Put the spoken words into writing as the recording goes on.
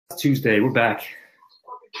Tuesday. We're back.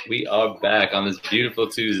 We are back on this beautiful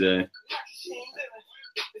Tuesday.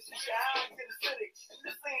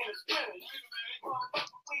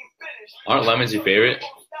 Aren't lemons your favorite?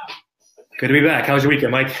 Good to be back. How was your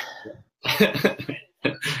weekend, Mike?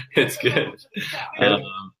 It's good.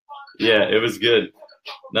 Yeah, it was good.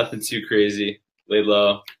 Nothing too crazy. Laid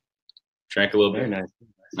low. Drank a little bit. Very nice.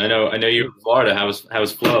 I know you're in Florida. How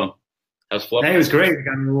was Flo? How's Flo? Hey, it was great.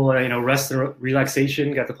 Got a little, rest and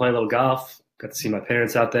relaxation. Got to play a little golf. Got to see my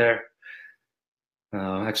parents out there.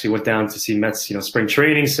 Actually went down to see Mets, spring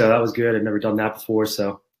training, so that was good. I'd never done that before,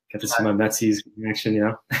 so got to see my Metsies in action.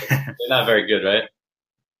 They're not very good, right?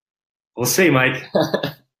 We'll see, Mike.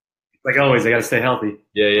 Like always, I got to stay healthy.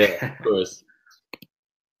 Yeah, of course.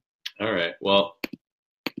 All right. Well,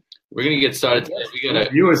 we're gonna get started today. We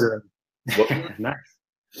got viewers already. Nice.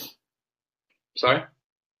 Sorry?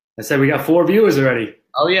 I said we got 4 viewers already.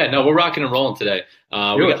 Oh yeah, no, we're rocking and rolling today. We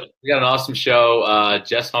got an awesome show.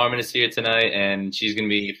 Jess Harmon is here tonight, and she's gonna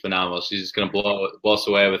be phenomenal. She's just gonna blow us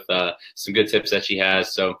away with some good tips that she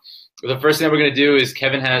has. So the first thing that we're gonna do is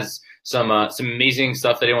Kevin has some amazing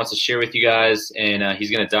stuff that he wants to share with you guys, and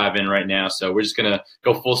he's gonna dive in right now. So we're just gonna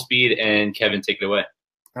go full speed, and Kevin, take it away.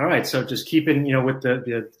 All right, so just keeping, with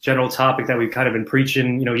the general topic that we've kind of been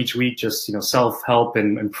preaching, each week, just, self-help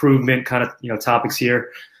and improvement kind of, topics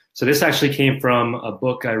here. So this actually came from a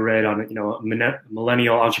book I read on, a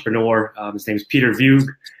millennial entrepreneur. His name is Peter Vugue.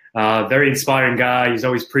 Very inspiring guy. He's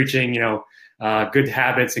always preaching, good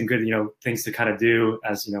habits and good, things to kind of do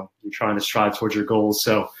as, you're trying to strive towards your goals.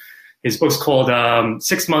 So his book's called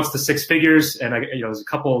 6 Months to Six Figures. And, there's a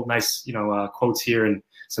couple nice, quotes here and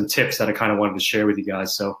some tips that I kind of wanted to share with you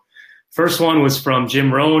guys. So first one was from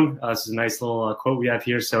Jim Rohn. This is a nice little quote we have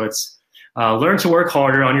here. So it's learn to work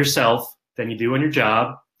harder on yourself than you do on your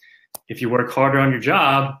job. If you work harder on your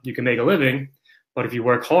job, you can make a living. But if you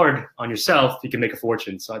work hard on yourself, you can make a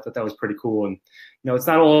fortune. So I thought that was pretty cool. And, it's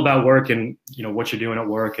not all about work and, what you're doing at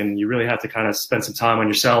work. And you really have to kind of spend some time on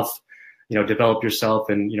yourself, develop yourself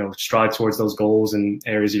and, strive towards those goals and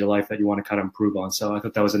areas of your life that you want to kind of improve on. So I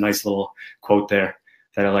thought that was a nice little quote there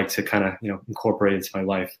that I like to kind of, incorporate into my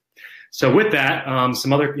life. So with that,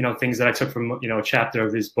 some other, things that I took from, a chapter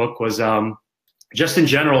of his book was just in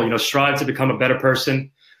general, strive to become a better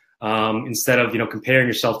person instead of, comparing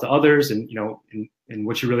yourself to others. And, and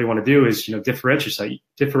what you really want to do is,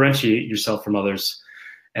 differentiate yourself from others.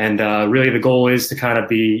 And really the goal is to kind of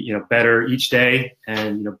be, better each day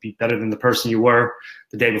and, be better than the person you were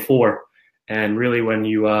the day before. And really when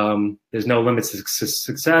you, there's no limits to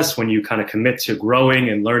success when you kind of commit to growing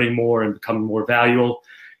and learning more and becoming more valuable,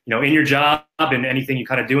 in your job and anything you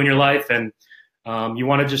kind of do in your life. And you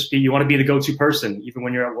want to be the go-to person, even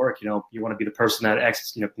when you're at work, you want to be the person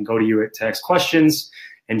that can go to you to ask questions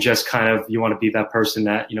and just kind of, you want to be that person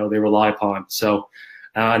that, they rely upon. So,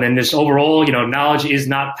 and then this overall, knowledge is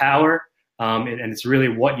not power. And it's really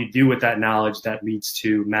what you do with that knowledge that leads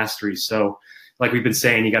to mastery. So, like we've been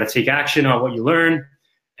saying, you got to take action on what you learn.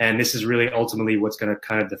 And this is really ultimately what's going to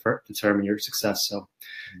kind of determine your success. So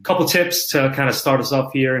a couple tips to kind of start us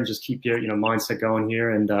off here and just keep your, mindset going here.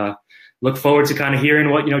 And look forward to kind of hearing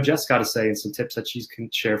what, Jess got to say and some tips that she can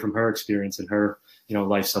share from her experience and her,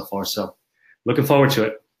 life so far. So looking forward to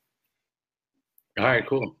it. All right,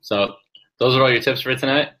 cool. So those are all your tips for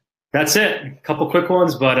tonight? That's it. A couple quick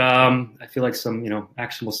ones, but I feel like some,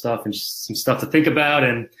 actionable stuff and just some stuff to think about.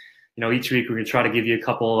 And, each week we're going to try to give you a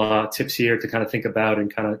couple tips here to kind of think about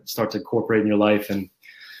and kind of start to incorporate in your life. And,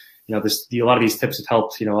 a lot of these tips have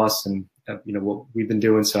helped, us and, what we've been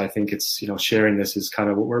doing. So I think it's, sharing this is kind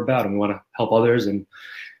of what we're about. And we want to help others and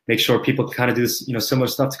make sure people can kind of do this, similar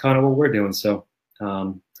stuff to kind of what we're doing. So,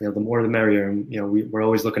 the more the merrier. And, we're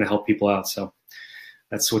always looking to help people out. So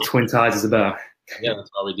that's what Twin Tides is about. Yeah, that's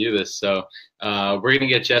why we do this. So we're going to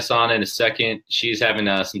get Jess on in a second. She's having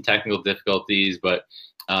some technical difficulties, but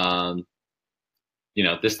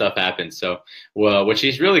this stuff happens. So, well, what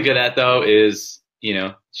she's really good at though is,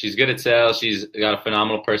 she's good at sales. She's got a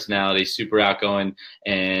phenomenal personality, super outgoing,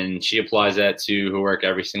 and she applies that to her work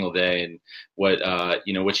every single day. And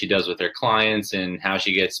what she does with her clients and how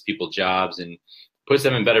she gets people jobs and puts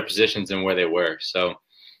them in better positions than where they were. So,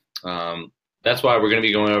 that's why we're going to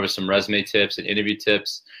be going over some resume tips and interview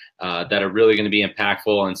tips that are really going to be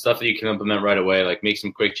impactful and stuff that you can implement right away, like make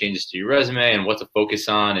some quick changes to your resume and what to focus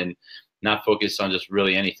on and not focus on just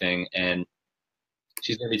really anything. And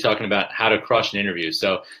she's going to be talking about how to crush an interview.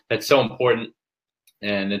 So that's so important.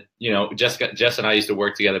 And, Jess and I used to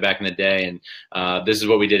work together back in the day, and this is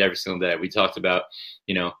what we did every single day. We talked about,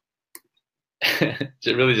 really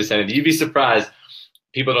just anything. You'd be surprised.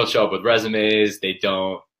 People don't show up with resumes. They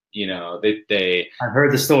don't you know, they I've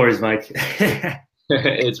heard the stories, Mike.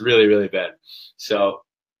 it's really, really bad. So,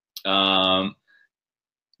 um,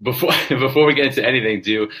 before before we get into anything,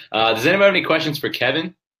 does anyone have any questions for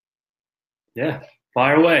Kevin? Yeah,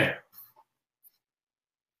 fire away.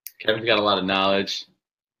 Kevin's got a lot of knowledge.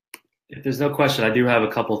 If there's no question, I do have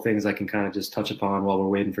a couple of things I can kind of just touch upon while we're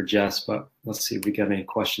waiting for Jess, but let's see if we got any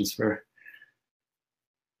questions for.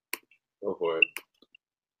 Go for it.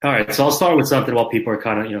 All right, so I'll start with something while people are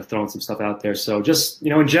kind of throwing some stuff out there. So just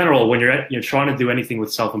in general, when you're trying to do anything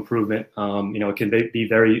with self improvement, it can be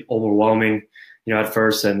very overwhelming, at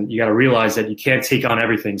first, and you got to realize that you can't take on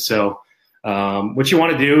everything. So what you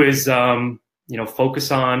want to do is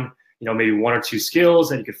focus on maybe one or two skills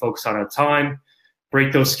that you can focus on at a time.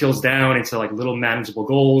 Break those skills down into like little manageable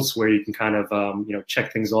goals where you can kind of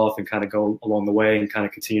check things off and kind of go along the way and kind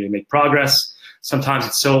of continue to make progress. Sometimes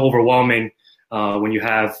it's so overwhelming when you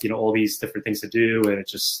have all these different things to do, and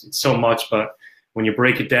it's so much. But when you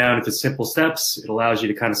break it down into simple steps, it allows you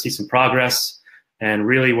to kind of see some progress. And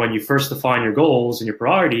really, when you first define your goals and your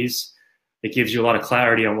priorities, it gives you a lot of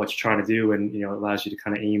clarity on what you're trying to do, and it allows you to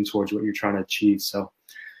kind of aim towards what you're trying to achieve. So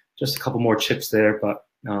just a couple more tips there, but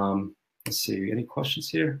let's see, any questions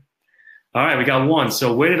here? All right, we got one.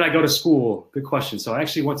 So where did I go to school? Good question. So I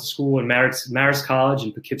actually went to school in Marist College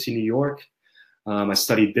in Poughkeepsie, New York. I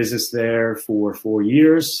studied business there for 4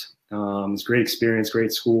 years. It was a great experience,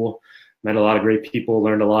 great school. Met a lot of great people,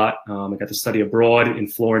 learned a lot. I got to study abroad in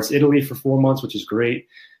Florence, Italy for 4 months, which is great.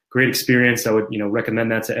 Great experience. I would,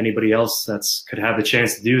 recommend that to anybody else that could have the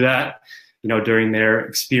chance to do that. During their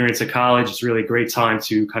experience at college, it's really a great time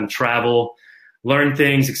to kind of travel, learn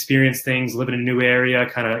things, experience things, live in a new area,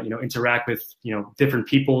 kind of, interact with, different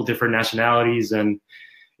people, different nationalities. And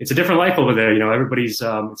it's a different life over there. Everybody's,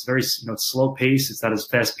 it's very, slow pace. It's not as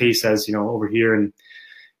fast paced as, over here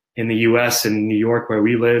in the US and New York where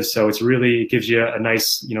we live. So it gives you a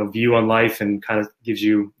nice, view on life and kind of gives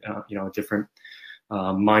you, a different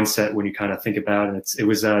mindset when you kind of think about it. It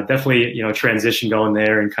was definitely, a transition going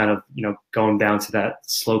there and kind of, going down to that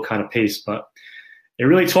slow kind of pace, but it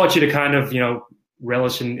really taught you to kind of,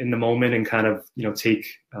 relish in the moment and kind of, take,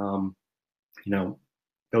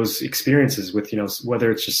 those experiences with, whether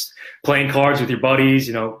it's just playing cards with your buddies,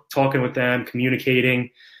 talking with them, communicating.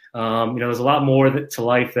 There's a lot more to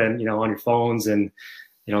life than, on your phones and,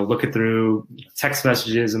 looking through text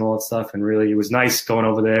messages and all that stuff. And really, it was nice going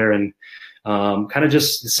over there and kind of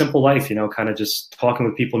just the simple life, kind of just talking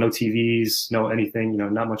with people, no TVs, no anything,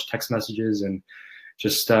 not much text messages, and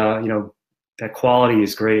just, that quality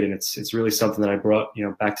is great. And it's really something that I brought,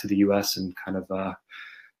 back to the US and kind of,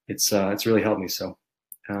 it's really helped me. So,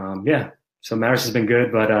 yeah, so Marist has been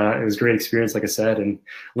good, but it was a great experience, like I said, and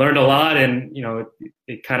learned a lot. And,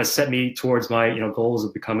 it kind of set me towards my, goals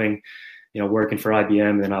of becoming, working for IBM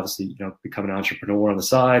and then obviously, becoming an entrepreneur on the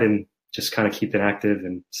side and just kind of keeping active.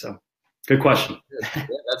 And so good question. Yeah,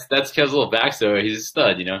 that's Kev's little backstory. He's a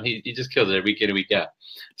stud, he just kills it week in and week out.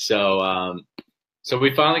 So, so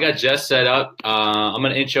we finally got Jess set up. I'm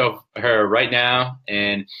going to intro her right now.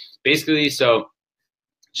 And basically, so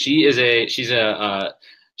she's in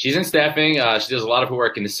staffing. She does a lot of her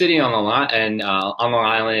work in the city on Long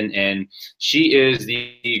Island, and she is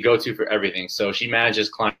the go-to for everything. So she manages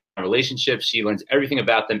client relationships. She learns everything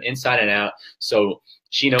about them inside and out. So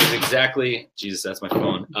she knows exactly, Jesus, that's my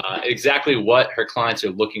phone, exactly what her clients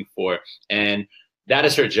are looking for. And that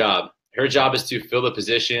is her job. Her job is to fill the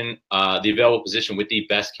position, the available position with the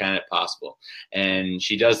best candidate possible. And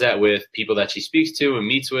she does that with people that she speaks to and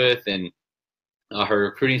meets with and her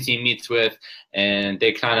recruiting team meets with, and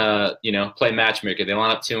they kind of, play matchmaker. They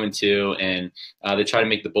line up 2 and 2, and they try to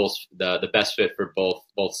make the best fit for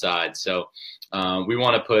both sides. So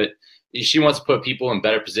she wants to put people in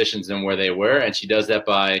better positions than where they were, and she does that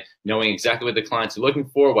by knowing exactly what the clients are looking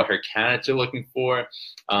for, what her candidates are looking for,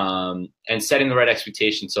 and setting the right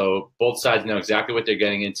expectations so both sides know exactly what they're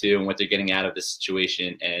getting into and what they're getting out of the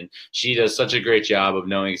situation. And she does such a great job of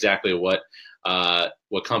knowing exactly what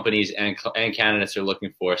companies and candidates are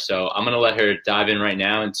looking for. So I'm going to let her dive in right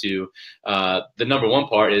now into the number one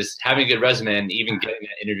part is having a good resume and even getting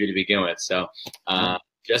that interview to begin with. So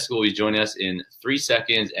Jessica will be joining us in 3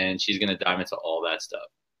 seconds, and she's going to dive into all that stuff.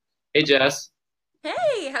 Hey, Jess.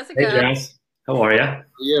 Hey, how's it Hey, going? Jess. How are you? How are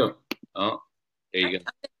you? Oh, there you go.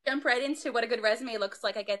 I'm gonna jump right into what a good resume looks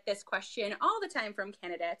like. I get this question all the time from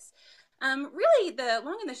candidates. Really, the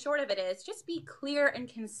long and the short of it is just be clear and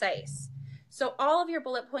concise. So all of your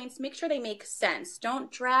bullet points, make sure they make sense.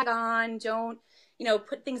 Don't drag on. Don't,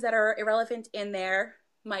 put things that are irrelevant in there.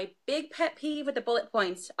 My big pet peeve with the bullet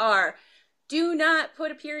points are do not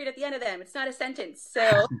put a period at the end of them. It's not a sentence.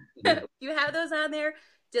 So if you have those on there,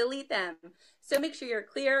 delete them. So make sure you're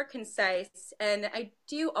clear, concise. And I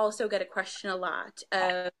do also get a question a lot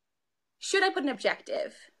of, should I put an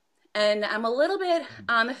objective? And I'm a little bit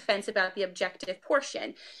on the fence about the objective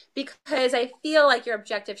portion because I feel like your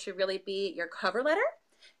objective should really be your cover letter.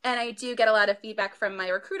 And I do get a lot of feedback from my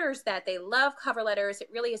recruiters that they love cover letters. It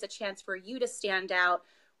really is a chance for you to stand out.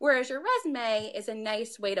 Whereas your resume is a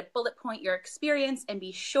nice way to bullet point your experience and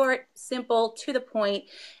be short, simple, to the point.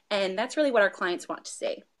 And that's really what our clients want to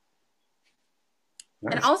see.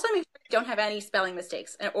 Nice. And also make sure you don't have any spelling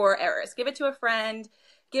mistakes or errors. Give it to a friend.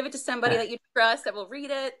 Give it to somebody that you trust that will read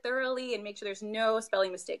it thoroughly and make sure there's no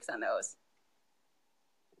spelling mistakes on those.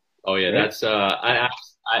 Oh yeah, that's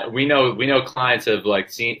we know clients have like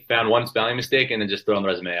found one spelling mistake and then just thrown the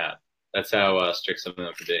resume out. That's how strict some of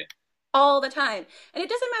them can be. All the time, and it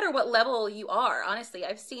doesn't matter what level you are. Honestly,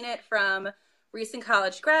 I've seen it from recent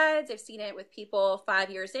college grads. I've seen it with people 5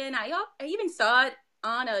 years in. I even saw it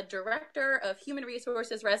on a director of human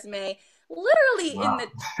resources resume, literally in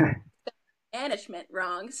the management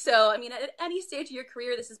wrong. So, I mean, at any stage of your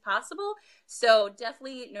career, this is possible. So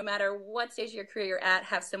definitely, no matter what stage of your career you're at,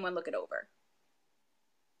 have someone look it over.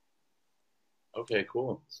 Okay,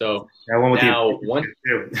 cool. So I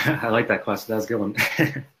like that question. That was a good one.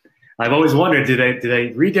 I've always wondered, do they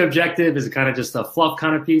read the objective? Is it kind of just a fluff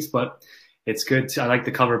kind of piece? But it's good. I like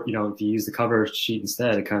the cover, if you use the cover sheet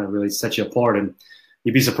instead, it kind of really sets you apart. And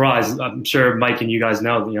you'd be surprised. I'm sure Mike and you guys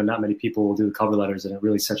know, not many people will do the cover letters, and it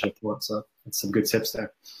really sets you apart. So that's some good tips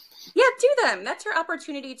there. Yeah, do them. That's your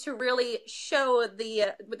opportunity to really show with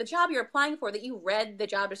the job you're applying for that you read the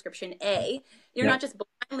job description. You're not just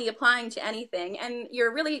blindly applying to anything, and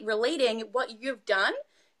you're really relating what you've done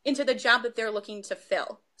into the job that they're looking to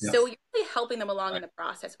fill. Yeah. So you're really helping them along in the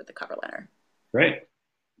process with the cover letter. Great.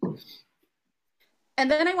 And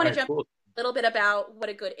then I want to jump a little bit about what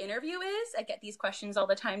a good interview is. I get these questions all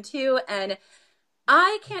the time too. And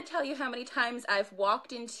I can't tell you how many times I've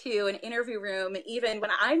walked into an interview room, even when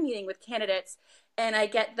I'm meeting with candidates, and I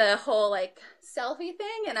get the whole selfie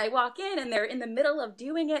thing, and I walk in and they're in the middle of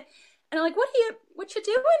doing it. And I'm like, what you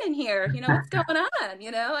doing in here? What's going on?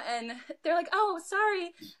 And they're like, oh,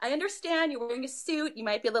 sorry. I understand you're wearing a suit. You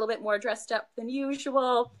might be a little bit more dressed up than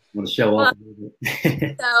usual. Want to show off a little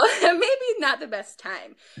bit. So maybe not the best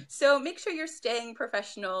time. So make sure you're staying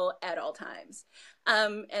professional at all times.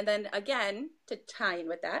 And then again, to tie in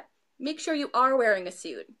with that, make sure you are wearing a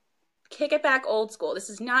suit. Kick it back old school. This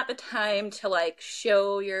is not the time to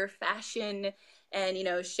show your fashion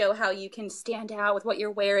and, show how you can stand out with what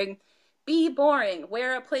you're wearing. Be boring.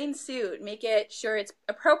 Wear a plain suit. Make it sure it's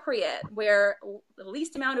appropriate. Wear the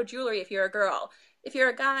least amount of jewelry if you're a girl. If you're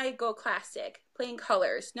a guy, go classic. Plain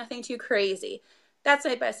colors. Nothing too crazy. That's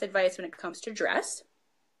my best advice when it comes to dress.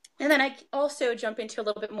 And then I also jump into a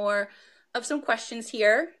little bit more of some questions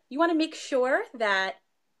here. You want to make sure that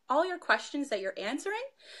all your questions that you're answering,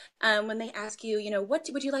 when they ask you, what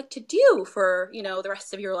would you like to do for, the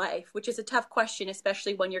rest of your life, which is a tough question,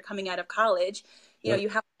 especially when you're coming out of college. You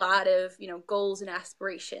have a lot of, goals and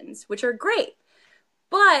aspirations, which are great.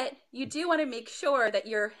 But you do want to make sure that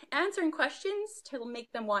you're answering questions to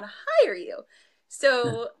make them want to hire you.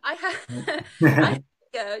 So I have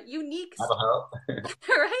a unique,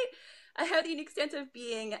 right? I have the unique sense of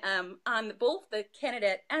being on both the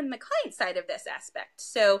candidate and the client side of this aspect.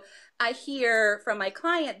 So I hear from my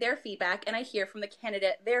client their feedback, and I hear from the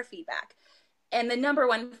candidate their feedback. And the number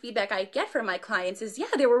one feedback I get from my clients is, yeah,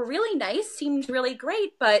 they were really nice, seemed really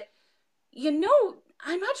great, but,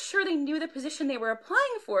 I'm not sure they knew the position they were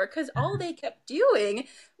applying for, because all they kept doing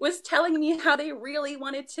was telling me how they really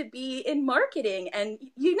wanted to be in marketing. And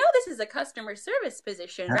this is a customer service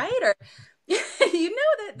position, right? Or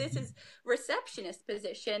that this is receptionist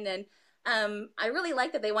position. And I really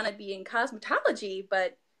like that they want to be in cosmetology,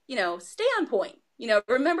 but, stay on point.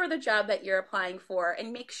 Remember the job that you're applying for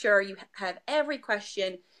and make sure you have every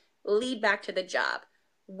question lead back to the job,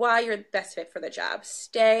 why you're the best fit for the job.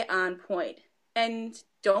 Stay on point. And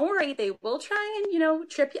don't worry, they will try and,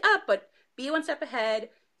 trip you up, but be one step ahead,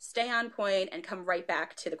 stay on point, and come right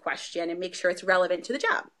back to the question and make sure it's relevant to the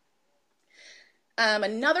job.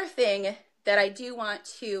 Another thing that I do want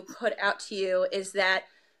to put out to you is that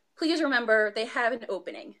please remember they have an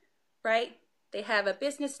opening, right? They have a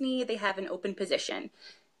business need, they have an open position.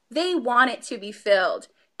 They want it to be filled.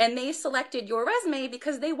 And they selected your resume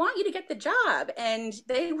because they want you to get the job, and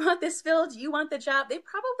they want this filled. You want the job. They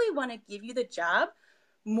probably want to give you the job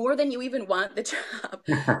more than you even want the job.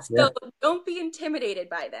 So don't be intimidated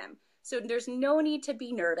by them. So there's no need to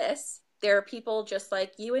be nervous. They're people just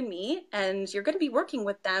like you and me, and you're going to be working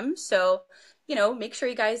with them. So, make sure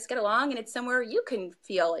you guys get along and it's somewhere you can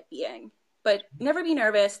feel like being. but never be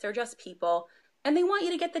nervous. They're just people, and they want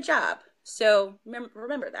you to get the job. So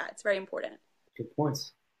remember that. It's very important. Good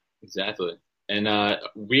points. Exactly. And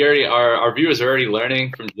we already our viewers are already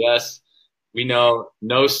learning from Jess. We know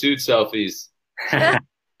no suit selfies.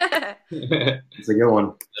 It's a good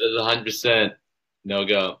one. That is 100% no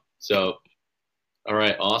go. So, all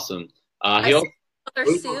right, awesome. Color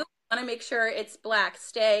suit. Want to make sure it's black.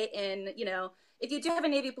 Stay in, if you do have a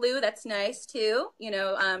navy blue, that's nice too,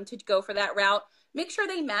 to go for that route. Make sure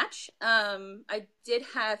they match. I did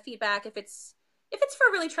have feedback if it's for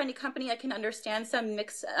a really trendy company, I can understand some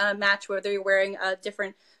mix match, whether you're wearing a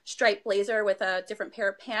different striped blazer with a different pair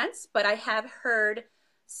of pants. But I have heard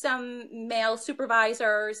some male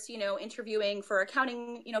supervisors, interviewing for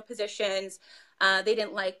accounting, positions. They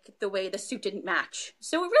didn't like the way the suit didn't match.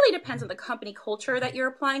 So it really depends on the company culture that you're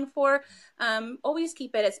applying for. Always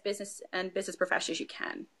keep it as business professional as you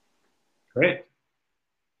can. Great.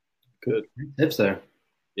 Good tips there.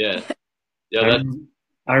 Yeah. Yeah.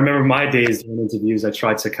 I remember my days in interviews, I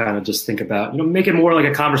tried to kind of just think about, make it more like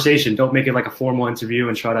a conversation. Don't make it like a formal interview,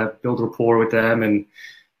 and try to build rapport with them. And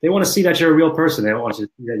they want to see that you're a real person. They don't want you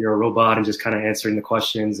to see that you're a robot and just kind of answering the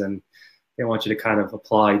questions. And they want you to kind of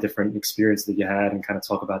apply different experience that you had and kind of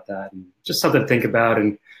talk about that. And just something to think about.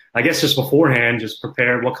 And I guess just beforehand, just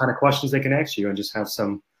prepare what kind of questions they can ask you, and just have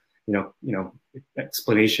some,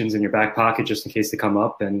 explanations in your back pocket just in case they come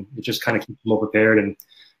up. And it just kind of keeps them more prepared and,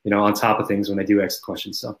 on top of things when they do ask the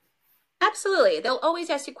questions. So absolutely. They'll always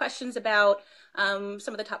ask you questions about, some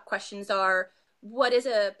of the top questions are, what is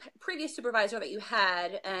a previous supervisor that you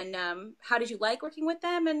had, and how did you like working with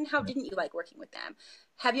them, and how didn't you like working with them?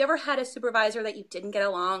 Have you ever had a supervisor that you didn't get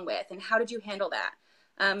along with, and how did you handle that?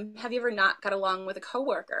 Have you ever not got along with a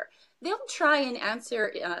coworker? They'll try and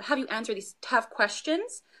have you answer these tough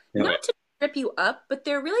questions, not to trip you up, but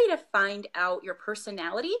they're really to find out your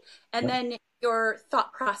personality and then your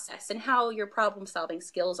thought process and how your problem solving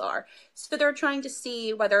skills are. So they're trying to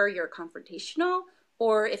see whether you're confrontational,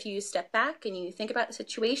 or if you step back and you think about the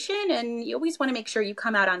situation, and you always want to make sure you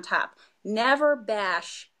come out on top. Never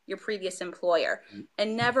bash your previous employer,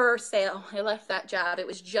 and never say, oh, I left that job, it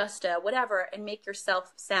was just a whatever, and make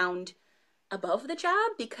yourself sound above the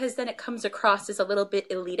job, because then it comes across as a little bit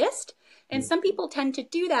elitist. And some people tend to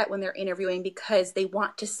do that when they're interviewing because they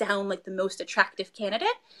want to sound like the most attractive candidate.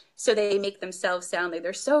 So they make themselves sound like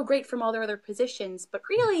they're so great from all their other positions, but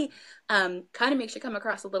really kind of makes you come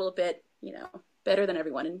across a little bit, better than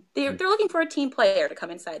everyone. And they're looking for a team player to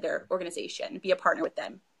come inside their organization and be a partner with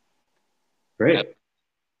them. Great.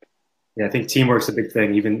 Yeah, I think teamwork's a big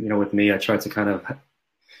thing. Even, with me, I tried to kind of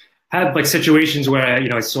have like situations where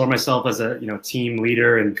I saw myself as a, team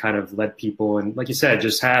leader and kind of led people. And like you said,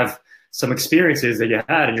 just have some experiences that you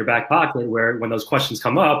had in your back pocket where when those questions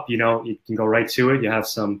come up, you can go right to it. You have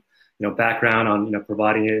some, background on,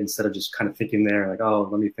 providing it instead of just kind of thinking there like, oh,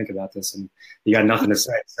 let me think about this. And you got nothing to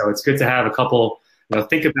say. So it's good to have a couple,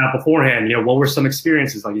 think about beforehand, what were some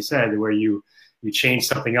experiences, like you said, where you changed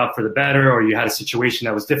something up for the better, or you had a situation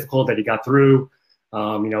that was difficult that you got through.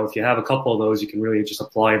 If you have a couple of those, you can really just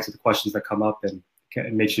apply it to the questions that come up, and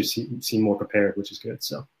it makes you seem more prepared, which is good.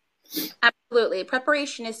 So absolutely.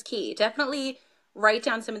 Preparation is key. Definitely write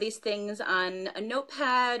down some of these things on a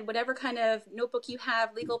notepad, whatever kind of notebook you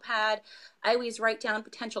have, legal pad. I always write down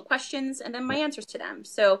potential questions and then my answers to them.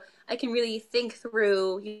 So I can really think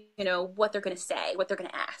through, what they're going to say, what they're going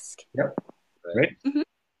to ask. Yep. Right. Mm-hmm.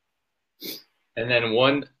 And then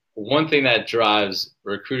one thing that drives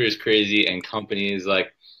recruiters crazy and companies,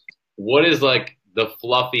 like, what is like the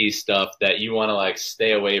fluffy stuff that you want to like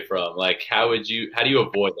stay away from? Like, how do you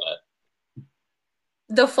avoid that?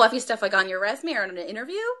 The fluffy stuff like on your resume or on an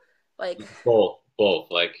interview? Like both,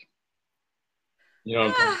 like,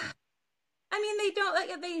 I mean,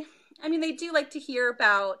 they do like to hear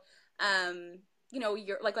about,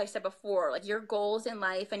 your, like I said before, like your goals in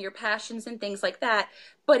life and your passions and things like that.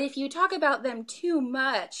 But if you talk about them too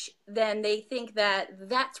much, then they think that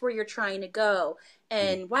that's where you're trying to go.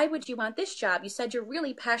 And why would you want this job? You said you're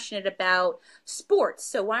really passionate about sports.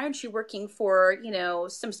 So why aren't you working for,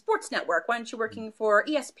 some sports network? Why aren't you working for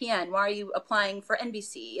ESPN? Why are you applying for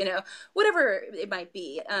NBC? Whatever it might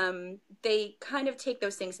be. They kind of take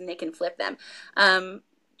those things and they can flip them.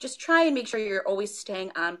 Just try and make sure you're always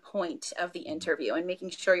staying on point of the interview and making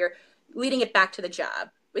sure you're leading it back to the job.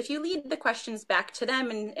 If you lead the questions back to them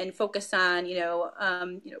and focus on,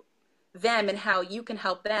 them and how you can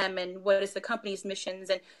help them and what is the company's missions,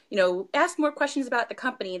 and, ask more questions about the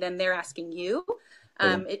company than they're asking you.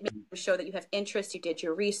 It makes them show that you have interest, you did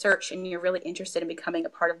your research, and you're really interested in becoming a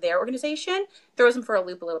part of their organization. Throws them for a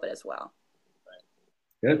loop a little bit as well.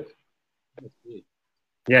 Good.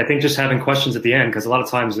 Yeah, I think just having questions at the end, because a lot of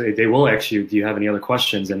times they will ask you, do you have any other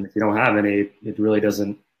questions? And if you don't have any, it really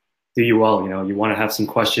doesn't do you well. You know, you want to have some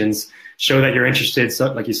questions, show that you're interested.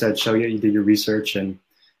 So, like you said, show you did your research, and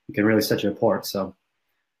you can really set you apart. So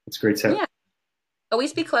it's a great tip. Yeah.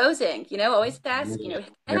 Always be closing, always ask, can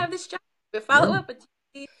I have this job? Follow up with,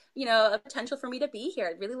 a potential for me to be here.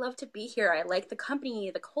 I'd really love to be here. I like the company,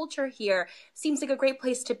 the culture here. Seems like a great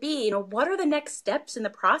place to be. What are the next steps in the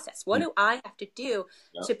process? What do I have to do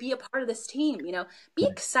to be a part of this team? Be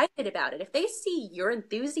excited about it. If they see your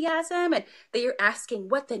enthusiasm and that you're asking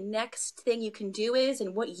what the next thing you can do is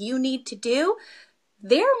and what you need to do,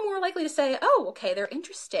 they're more likely to say, oh, okay, they're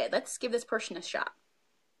interested. Let's give this person a shot.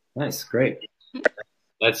 Nice, great.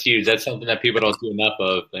 That's huge. That's something that people don't do enough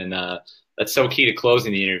of, and that's so key to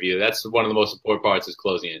closing the interview. That's one of the most important parts is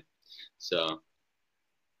closing it. So,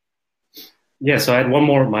 yeah. So I had one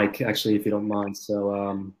more, Mike, actually, if you don't mind.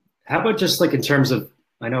 So, how about just like in terms of,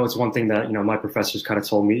 I know it's one thing that my professors kind of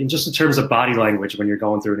told me, and just in terms of body language when you're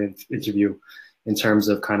going through an interview, in terms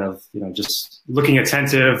of kind of just looking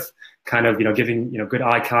attentive, kind of giving good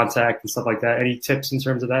eye contact and stuff like that. Any tips in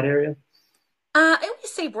terms of that area? I always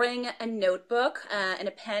say bring a notebook and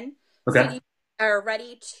a pen. Okay. So you are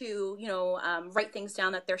ready to, write things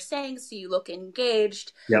down that they're saying, so you look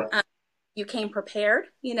engaged. Yep. You came prepared,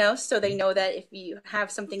 so they know that if you have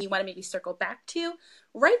something you want to maybe circle back to,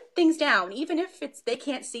 write things down, even if they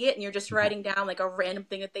can't see it and you're just writing down like a random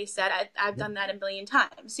thing that they said. I've done that a million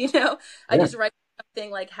times, I just write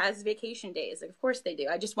something like has vacation days. Like, of course they do.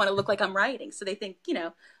 I just want to look like I'm writing. So they think,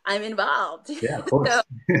 I'm involved. Yeah, of course. So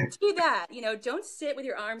do that, don't sit with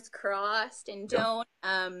your arms crossed and don't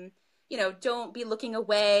be looking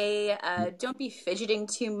away. Don't be fidgeting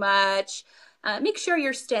too much. Make sure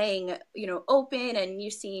you're staying, open and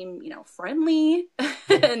you seem, friendly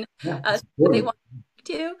and they want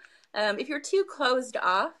to. If you're too closed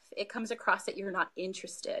off, it comes across that you're not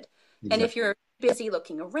interested. Exactly. And if you're busy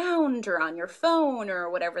looking around or on your phone or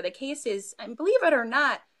whatever the case is, and believe it or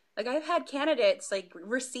not, like I've had candidates like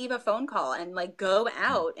receive a phone call and like go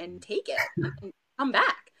out and take it and come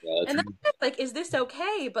back. Yeah, and then like, is this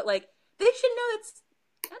okay? But like they should know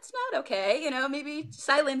that's not okay. Maybe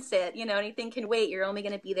silence it. Anything can wait. You're only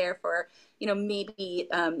going to be there for, maybe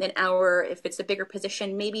an hour if it's a bigger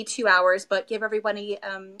position, maybe 2 hours, but give everybody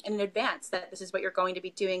in advance that this is what you're going to be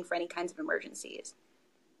doing for any kinds of emergencies.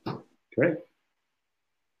 Great.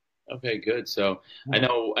 Okay, good. So I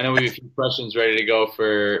know we have a few questions ready to go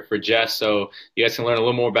for Jess. So you guys can learn a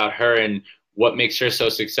little more about her and what makes her so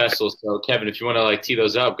successful. So Kevin, if you want to like tee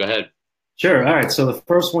those up, go ahead. Sure. All right. So the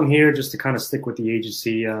first one here, just to kind of stick with the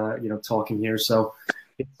agency, talking here. So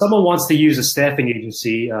if someone wants to use a staffing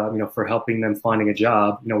agency, for helping them finding a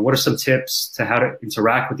job, what are some tips to how to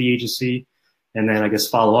interact with the agency? And then I guess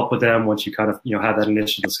follow up with them once you kind of, have that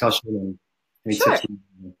initial discussion and any tips.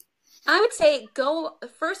 I would say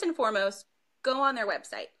first and foremost, go on their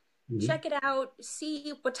website. Mm-hmm. Check it out.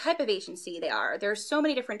 See what type of agency they are. There are so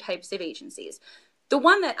many different types of agencies. The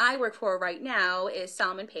one that I work for right now is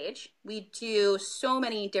Salomon Page. We do so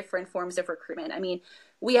many different forms of recruitment. I mean,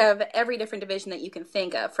 we have every different division that you can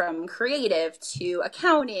think of, from creative to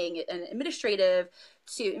accounting and administrative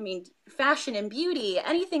to, fashion and beauty.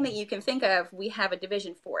 Anything that you can think of, we have a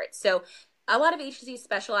division for it. So a lot of agencies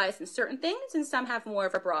specialize in certain things and some have more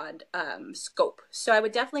of a broad scope. So I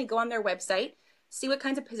would definitely go on their website, see what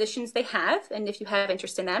kinds of positions they have, and if you have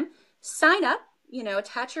interest in them, sign up,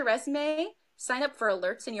 attach your resume, sign up for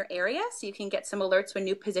alerts in your area so you can get some alerts when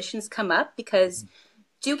new positions come up, because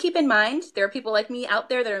do keep in mind, there are people like me out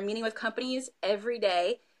there that are meeting with companies every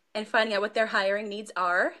day and finding out what their hiring needs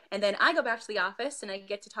are. And then I go back to the office and I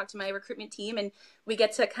get to talk to my recruitment team and we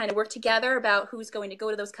get to kind of work together about who's going to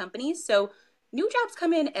go to those companies. So new jobs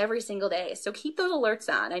come in every single day. So keep those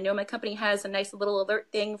alerts on. I know my company has a nice little alert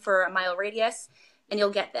thing for a mile radius and you'll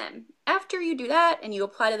get them. After you do that and you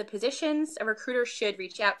apply to the positions, a recruiter should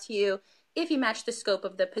reach out to you if you match the scope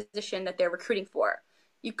of the position that they're recruiting for.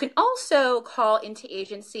 You can also call into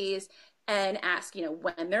agencies and ask,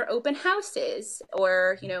 when their open house is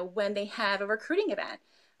or, when they have a recruiting event.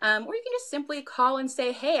 Or you can just simply call and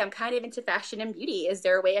say, hey, I'm kind of into fashion and beauty. Is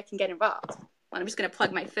there a way I can get involved? Well, I'm just going to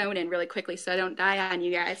plug my phone in really quickly so I don't die on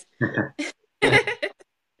you guys. Yeah,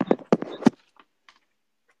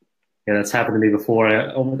 that's happened to me before.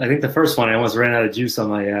 I think the first one, I almost ran out of juice on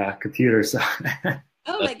my computer. So.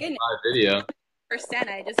 Oh, my goodness. Video. Percent,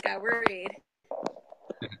 I just got worried.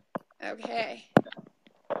 Okay.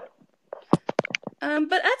 But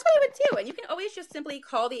that's what I would do. And you can always just simply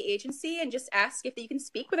call the agency and just ask if you can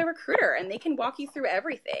speak with a recruiter and they can walk you through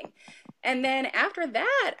everything. And then after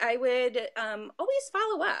that, I would always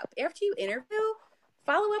follow up. After you interview,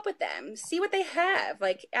 follow up with them, see what they have,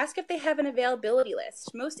 like ask if they have an availability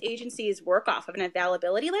list. Most agencies work off of an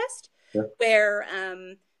availability list where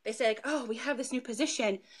they say, like, oh, we have this new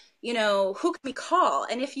position, you know, who can we call?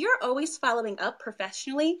 And if you're always following up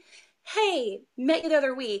professionally, hey, met you the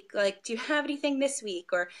other week, like, do you have anything this week?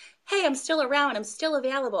 Or, hey, I'm still around, I'm still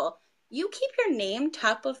available. You keep your name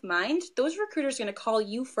top of mind, those recruiters are going to call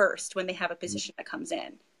you first when they have a position that comes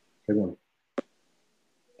in. Good one.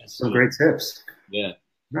 Some great tips. Yeah.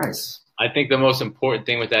 Nice. I think the most important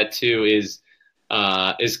thing with that too is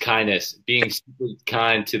kindness, being super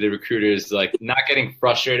kind to the recruiters, like not getting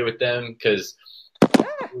frustrated with them because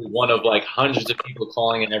one of like hundreds of people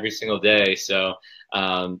calling in every single day. So,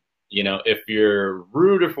 you know, if you're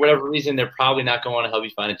rude or for whatever reason, they're probably not going to want to help you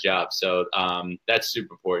find a job. So that's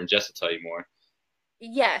super important. Jess will tell you more.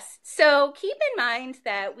 Yes. So keep in mind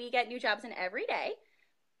that we get new jobs in every day,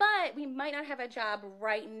 but we might not have a job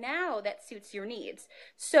right now that suits your needs.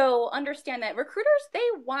 So understand that recruiters, they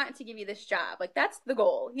want to give you this job. Like that's the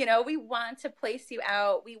goal. You know, we want to place you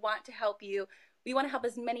out. We want to help you. We want to help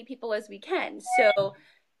as many people as we can. So,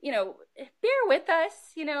 you know, bear with us,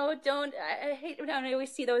 you know, I hate when I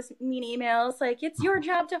always see those mean emails like, it's your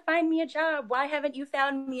job to find me a job. Why haven't you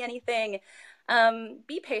found me anything?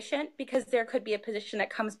 Be patient because there could be a position that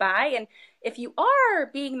comes by. And if you are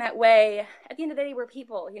being that way, at the end of the day, we're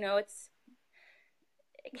people, you know, it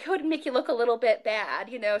could make you look a little bit bad.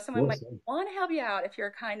 You know, someone might want to help you out if you're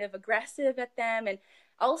kind of aggressive at them. And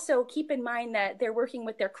also keep in mind that they're working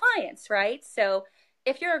with their clients, right? So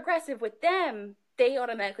if you're aggressive with them, they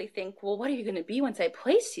automatically think, well, what are you going to be once I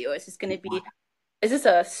place you? Is this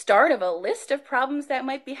a start of a list of problems that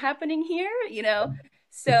might be happening here? You know?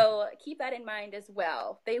 So keep that in mind as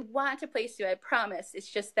well. They want to place you, I promise. It's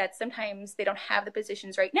just that sometimes they don't have the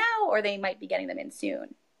positions right now, or they might be getting them in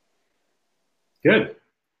soon. Good.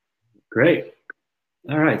 Great.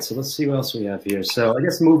 All right. So let's see what else we have here. So I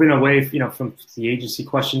guess moving away, you know, from the agency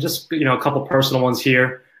question, just, you know, a couple personal ones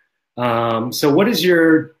here. So what is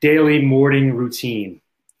your daily morning routine?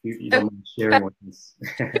 You don't mind sharing with us?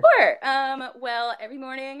 Sure. Well, every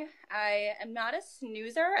morning I am not a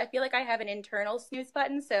snoozer. I feel like I have an internal snooze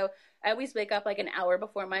button. So I always wake up like an hour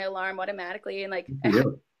before my alarm automatically and like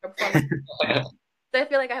so I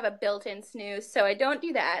feel like I have a built-in snooze. So I don't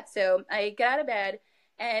do that. So I get out of bed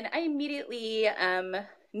and I immediately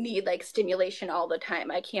need like stimulation all the time.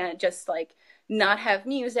 I can't just like not have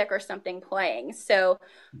music or something playing. So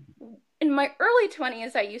in my early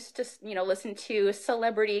 20s, I used to, you know, listen to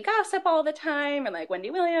celebrity gossip all the time, and like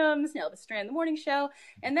Wendy Williams, Elvis Duran, The Morning Show.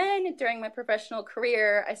 And then during my professional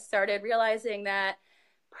career, I started realizing that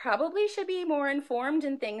probably should be more informed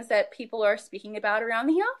in things that people are speaking about around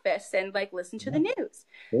the office and like listen to the news.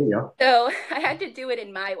 There you go. So I had to do it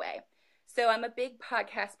in my way. So I'm a big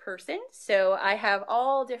podcast person. So I have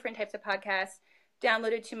all different types of podcasts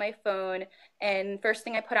downloaded to my phone. And first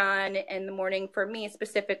thing I put on in the morning for me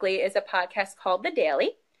specifically is a podcast called The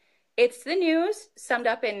Daily. It's the news summed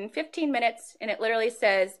up in 15 minutes. And it literally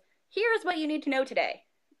says, here's what you need to know today.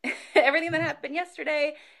 Everything that happened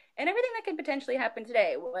yesterday and everything that could potentially happen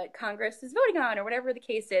today, what Congress is voting on or whatever the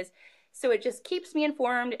case is. So it just keeps me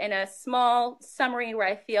informed in a small summary where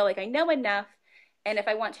I feel like I know enough. And if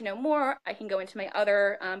I want to know more, I can go into my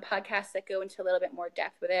other podcasts that go into a little bit more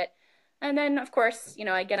depth with it. And then, of course, you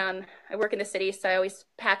know, I work in the city, so I always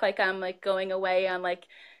pack like I'm like going away on like,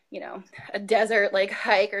 you know, a desert like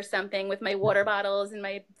hike or something with my water bottles and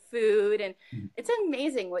my food. And it's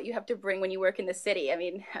amazing what you have to bring when you work in the city. I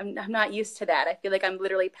mean, I'm not used to that. I feel like I'm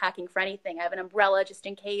literally packing for anything. I have an umbrella just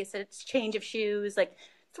in case, it's change of shoes. Like,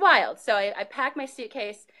 it's wild. So I pack my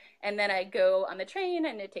suitcase and then I go on the train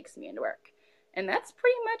and it takes me into work. And that's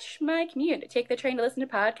pretty much my commute. I take the train to listen to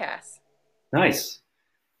podcasts. Nice.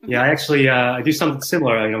 Yeah, I actually I do something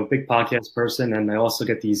similar. I'm a big podcast person, and I also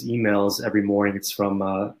get these emails every morning. It's from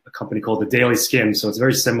a company called The Daily Skim, so it's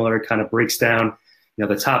very similar. It kind of breaks down, you know,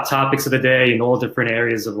 the top topics of the day in all different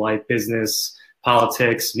areas of life, business,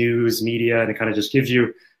 politics, news, media, and it kind of just gives you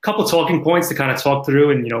a couple talking points to kind of talk through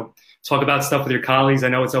and, you know, talk about stuff with your colleagues. I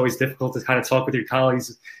know it's always difficult to kind of talk with your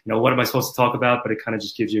colleagues. You know, what am I supposed to talk about? But it kind of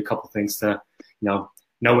just gives you a couple things to, you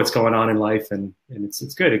know what's going on in life, and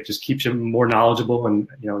it's good. It just keeps you more knowledgeable and,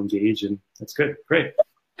 you know, engaged, and that's good. Great.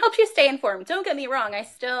 Helps you stay informed. Don't get me wrong. I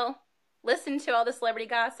still listen to all the celebrity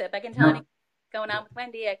gossip. I can tell anything going on with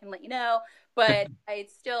Wendy. I can let you know, but I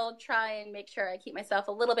still try and make sure I keep myself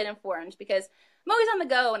a little bit informed because I'm always on the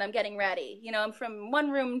go and I'm getting ready. You know, I'm from one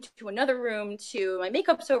room to another room to my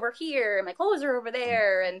makeup's over here and my clothes are over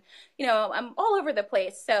there. And, you know, I'm all over the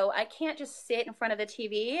place. So I can't just sit in front of the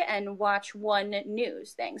TV and watch one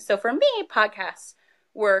news thing. So for me, podcasts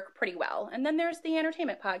work pretty well. And then there's the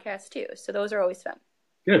entertainment podcast too. So those are always fun.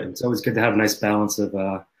 Good. It's always good to have a nice balance of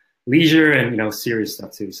leisure and serious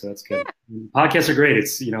stuff too. So that's good. Yeah. Podcasts are great.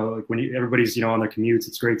 It's like when everybody's on their commutes,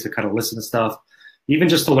 it's great to kind of listen to stuff, even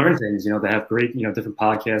just to learn things. They have great different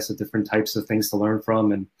podcasts of different types of things to learn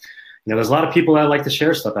from, and there's a lot of people that like to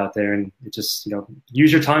share stuff out there, and it just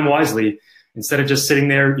use your time wisely instead of just sitting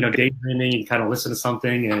there daydreaming. You kind of listen to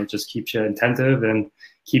something, and it just keeps you attentive and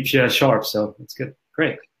keeps you sharp. So it's good.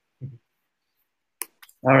 Great.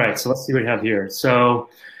 All right, so let's see what we have here. So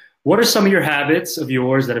what are some of your habits of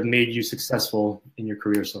yours that have made you successful in your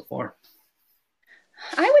career so far?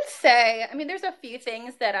 I would say, there's a few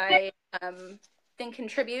things that I think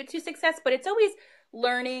contribute to success, but it's always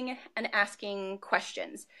learning and asking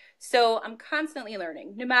questions. So I'm constantly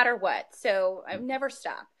learning, no matter what. So I never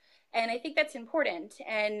stop. And I think that's important,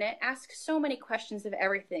 and ask so many questions of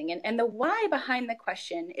everything. And the why behind the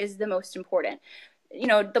question is the most important.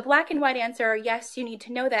 The black and white answer, yes, you need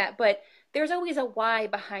to know that, but there's always a why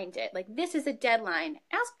behind it. Like, this is a deadline.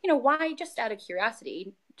 Ask, why, just out of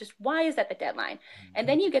curiosity, just why is that the deadline? And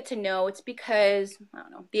then you get to know it's because,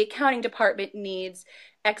 the accounting department needs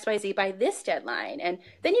XYZ by this deadline. And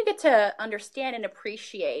then you get to understand and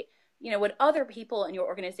appreciate what other people in your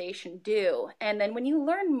organization do. And then when you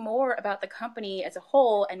learn more about the company as a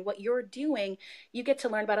whole and what you're doing, you get to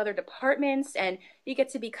learn about other departments, and you get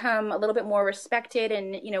to become a little bit more respected.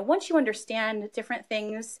 And, once you understand different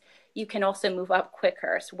things, you can also move up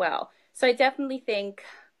quicker as well. So I definitely think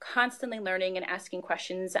constantly learning and asking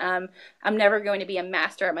questions. I'm never going to be a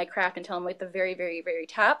master at my craft until I'm at the very, very, very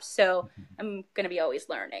top. So I'm going to be always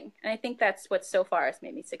learning. And I think that's what so far has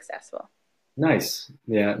made me successful. Nice.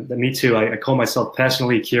 Yeah, me too. I call myself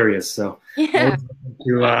passionately curious. So yeah.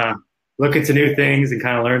 To look into new things and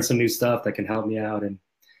kind of learn some new stuff that can help me out. And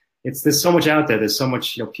there's so much out there. There's so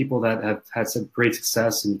much, people that have had some great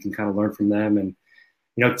success, and you can kind of learn from them. And,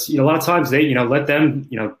 a lot of times they, let them,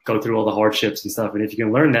 go through all the hardships and stuff. And if you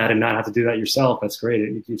can learn that and not have to do that yourself, that's great.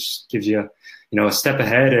 It just gives you, a step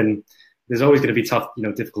ahead. And there's always going to be tough,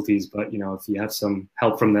 difficulties. But, if you have some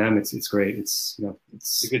help from them, it's great. It's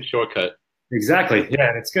a good shortcut. Exactly.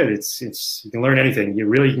 Yeah, it's good. It's you can learn anything. You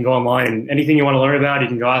really can go online, and anything you want to learn about, you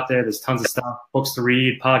can go out there. There's tons of stuff, books to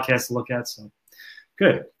read, podcasts to look at. So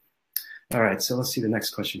good. All right. So let's see the next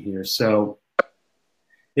question here. So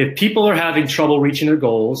if people are having trouble reaching their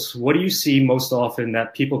goals, what do you see most often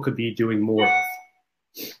that people could be doing more of?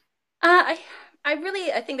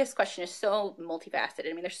 I think this question is so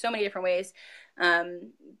multifaceted. There's so many different ways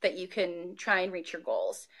that you can try and reach your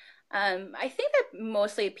goals. I think that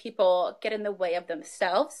mostly people get in the way of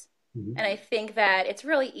themselves. Mm-hmm. And I think that it's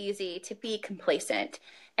really easy to be complacent,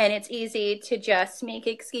 and it's easy to just make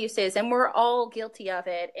excuses. And we're all guilty of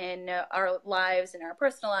it in our lives, in our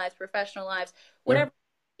personal lives, professional lives, whatever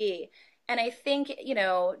it may be. And I think,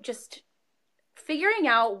 just figuring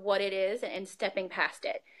out what it is and stepping past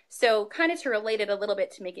it. So kind of to relate it a little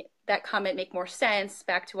bit to make that comment make more sense,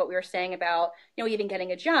 back to what we were saying about, even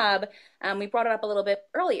getting a job. We brought it up a little bit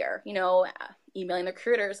earlier, emailing the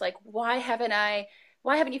recruiters, like, why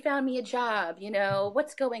haven't you found me a job?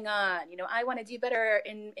 What's going on? I want to do better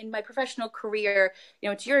in my professional career.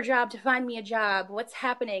 It's your job to find me a job. What's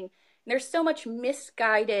happening? And there's so much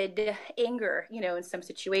misguided anger, in some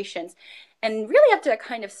situations, and really have to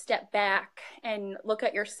kind of step back and look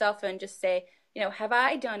at yourself and just say, have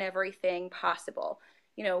I done everything possible?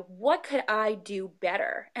 What could I do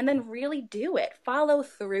better? And then really do it. Follow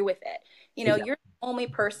through with it. You're the only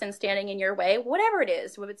person standing in your way, whatever it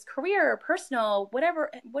is, whether it's career or personal, whatever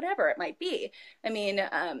it might be.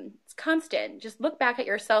 It's constant. Just look back at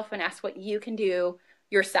yourself and ask what you can do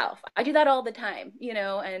yourself. I do that all the time,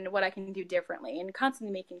 and what I can do differently, and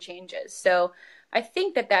constantly making changes. So I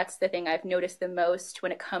think that that's the thing I've noticed the most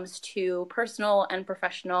when it comes to personal and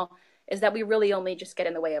professional, is that we really only just get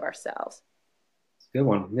in the way of ourselves. Good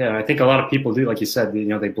one. Yeah, I think a lot of people do, like you said,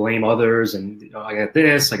 they blame others, and I got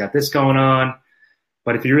this going on.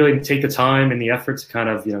 But if you really take the time and the effort to kind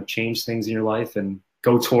of change things in your life and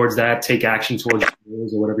go towards that, take action towards your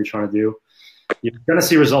goals or whatever you're trying to do, you're gonna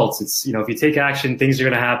see results. It's if you take action, things are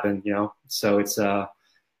gonna happen. So it's a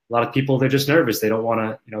lot of people, they're just nervous. They don't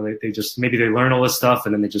want to. They just, maybe they learn all this stuff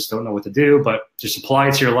and then they just don't know what to do. But just apply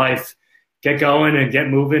it to your life. Get going and get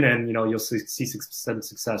moving, and you'll see some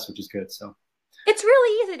success, which is good. So it's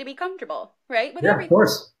really easy to be comfortable, right? With everything. Of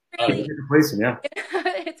course. Really, complacent, yeah.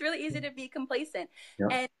 It's really easy to be complacent. Yeah.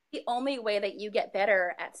 And the only way that you get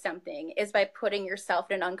better at something is by putting yourself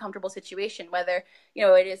in an uncomfortable situation, whether,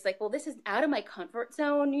 it is like, well, this is out of my comfort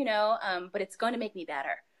zone, but it's going to make me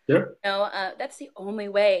better. Sure. That's the only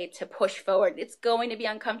way to push forward. It's going to be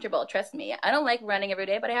uncomfortable. Trust me. I don't like running every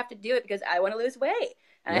day, but I have to do it because I want to lose weight.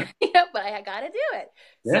 Yeah. But I got to do it.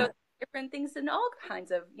 Yeah. So different things in all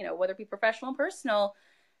kinds of, whether it be professional, personal,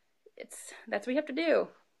 that's what you have to do.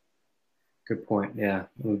 Good point. Yeah.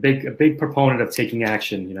 I'm a big proponent of taking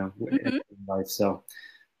action, Mm-hmm. in life. So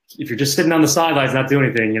if you're just sitting on the sidelines, not doing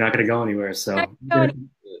anything, you're not going to go anywhere. So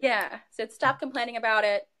Yeah. So stop complaining about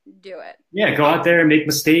it. Do it. yeah, go out there and make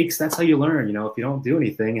mistakes. That's how you learn. If you don't do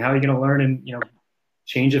anything, how are you going to learn and,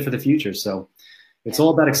 change it for the future? So it's all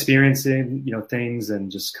about experiencing, things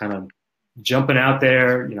and just kind of jumping out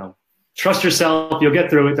there, trust yourself. You'll get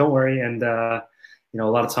through it. Don't worry. And, a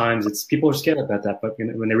lot of times people are scared about that, but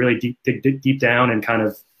when they really dig deep down and kind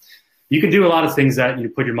of, you can do a lot of things that you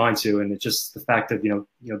put your mind to. And it's just the fact of,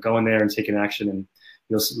 going there and taking action, and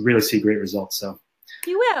you'll really see great results. So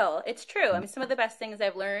you will. It's true. I mean, some of the best things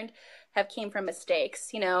I've learned have came from mistakes,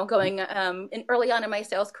 going, early on in my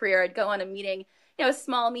sales career, I'd go on a meeting, a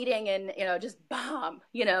small meeting and, just bomb,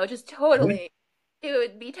 just totally, it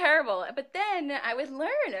would be terrible. But then I would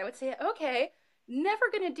learn, I would say, okay, never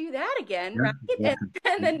going to do that again, right? Yeah.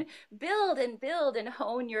 And then build and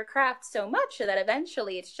hone your craft so much so that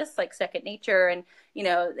eventually it's just like second nature, and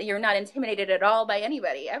you're not intimidated at all by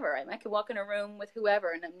anybody ever. I could walk in a room with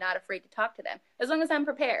whoever and I'm not afraid to talk to them as long as I'm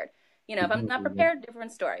prepared. If I'm not prepared,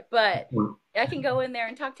 different story, but I can go in there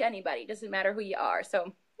and talk to anybody. It doesn't matter who you are.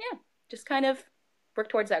 So yeah, just kind of work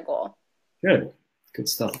towards that goal. Good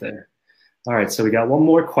stuff there. All right, so we got one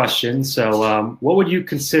more question. So what would you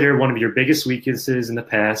consider one of your biggest weaknesses in the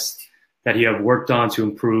past that you have worked on to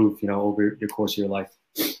improve, over your course of your life?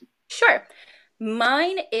 Sure.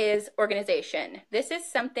 Mine is organization. This is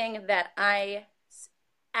something that I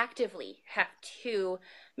actively have to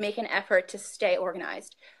make an effort to stay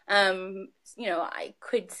organized. I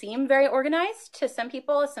could seem very organized to some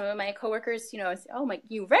people. Some of my coworkers, say, oh my,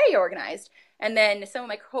 you're very organized. And then some of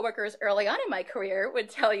my coworkers early on in my career would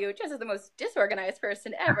tell you just as the most disorganized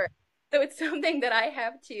person ever. So it's something that I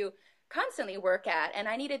have to constantly work at. And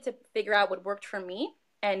I needed to figure out what worked for me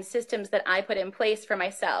and systems that I put in place for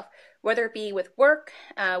myself, whether it be with work,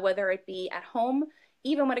 whether it be at home,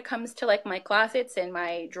 even when it comes to like my closets and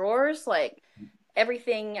my drawers, like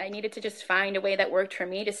everything, I needed to just find a way that worked for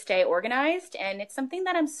me to stay organized. And it's something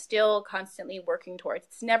that I'm still constantly working towards.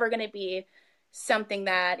 It's never going to be something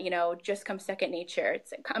that, just comes second nature.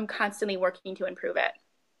 I'm constantly working to improve it.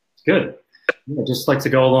 Good. Yeah, just like to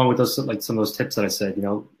go along with those, like some of those tips that I said,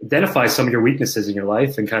 identify some of your weaknesses in your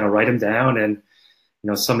life and kind of write them down, and,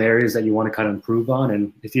 some areas that you want to kind of improve on.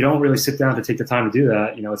 And if you don't really sit down to take the time to do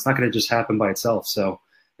that, it's not going to just happen by itself. So,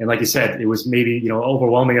 and like you said, it was maybe,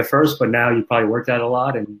 overwhelming at first, but now you probably worked at it a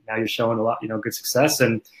lot, and now you're showing a lot, good success,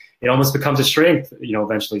 and it almost becomes a strength,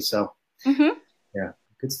 eventually. So yeah,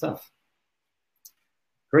 good stuff.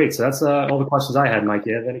 Great. So that's all the questions I had. Mike,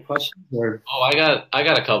 you have any questions? Or? Oh, I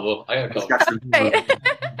got a couple.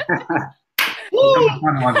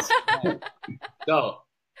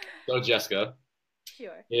 So Jessica,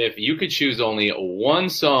 sure. If you could choose only one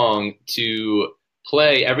song to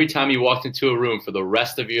play every time you walked into a room for the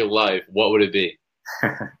rest of your life, what would it be?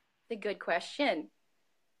 That's a good question.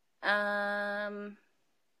 I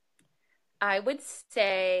would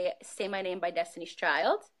say "Say My Name" by Destiny's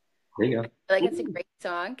Child. There you go. Like, it's a great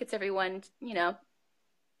song. Gets everyone,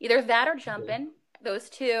 either that or Jumpin'. Those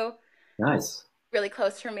two. Nice. Really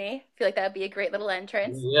close for me. I feel like that would be a great little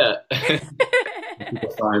entrance. Yeah.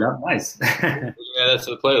 People fired up. Nice. Yeah, that's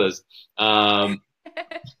the playlist.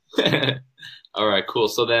 All right, cool.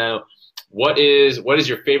 So then, what is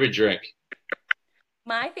your favorite drink?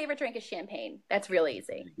 My favorite drink is champagne. That's really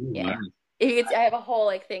easy. Ooh, yeah. Nice. I have a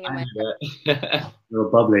whole thing in my A little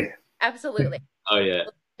bubbly. Absolutely. Oh yeah.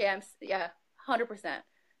 Yeah, 100%.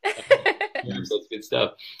 That's good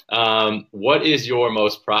stuff. What is your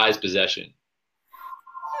most prized possession?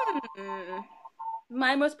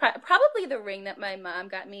 My most probably the ring that my mom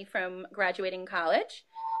got me from graduating college,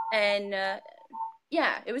 and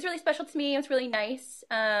it was really special to me. It was really nice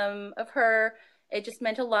of her. It just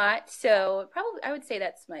meant a lot. So probably I would say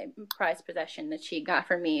that's my prized possession that she got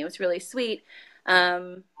for me. It was really sweet.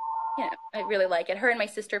 I really like it. Her and my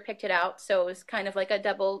sister picked it out, so it was kind of like a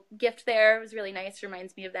double gift there. It was really nice.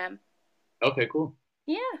 Reminds me of them. Okay, cool.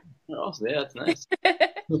 Yeah. Oh, yeah, that's nice.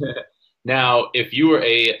 Now, if you were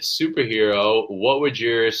a superhero, what would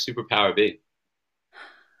your superpower be?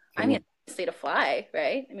 I mean, obviously to fly,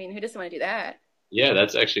 right? I mean, who doesn't want to do that? Yeah,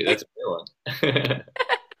 that's a good one.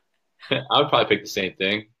 I would probably pick the same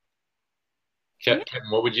thing. Kevin,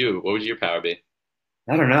 what would your power be?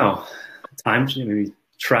 I don't know. Maybe time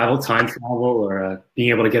travel, or being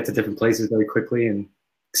able to get to different places very quickly and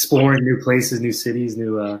exploring new places, new cities,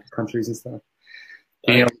 new countries and stuff.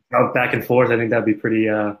 Being able to go back and forth, I think that'd be pretty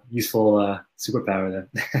useful superpower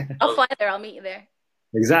then. I'll fly there. I'll meet you there.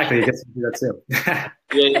 Exactly, I guess you do that too.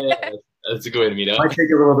 Yeah. That's a good way to meet up. Might take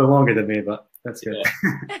a little bit longer than me, but that's good.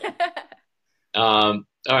 All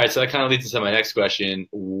right, so that kind of leads into my next question.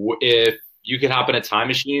 If you could hop in a time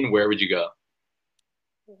machine, where would you go?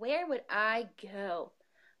 Where would I go?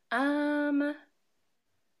 Or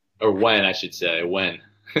when, I should say. When?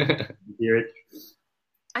 Hear it.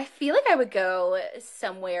 I feel like I would go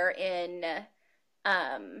somewhere in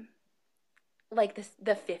um like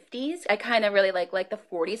the 50s. I kind of really like the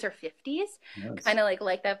 40s or 50s. Nice. Kind of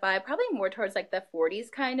like that vibe. Probably more towards like the 40s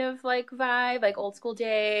kind of like vibe, like old school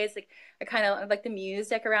days. Like I kind of like the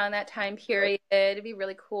music around that time period. It'd be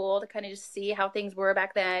really cool to kind of just see how things were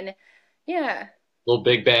back then. Yeah. Little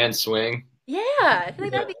big band swing. Yeah, I feel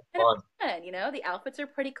like that'd be kind Fun. of fun, The outfits are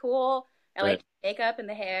pretty cool. I like Right. the makeup and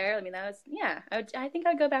the hair. I mean, that was, yeah, I think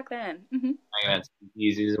I'd go back then. Hanging out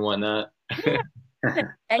easies and whatnot.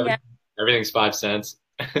 And yeah, Everything's 5 cents.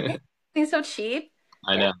 it's so cheap.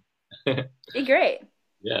 I know. Be great.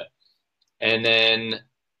 Yeah. And then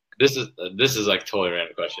this is like totally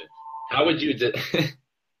random question. How would you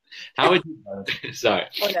how would you sorry.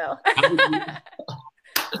 Oh no.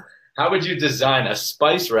 How would you design a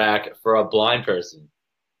spice rack for a blind person?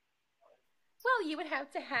 Well, you would have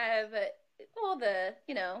to have all the,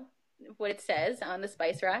 what it says on the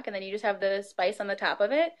spice rack, and then you just have the spice on the top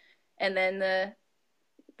of it, and then the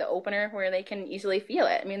opener where they can easily feel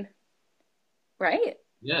it. I mean, right?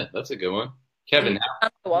 Yeah, that's a good one. Kevin, On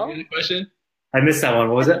the how wall. you get a question? I missed that one.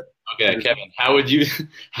 What was it? Okay, Kevin, how would you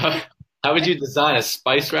how would you design a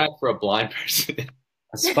spice rack for a blind person?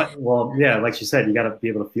 Well, yeah, like you said, you got to be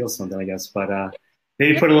able to feel something, I guess. But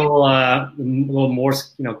maybe put a little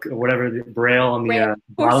Morse, whatever the braille on the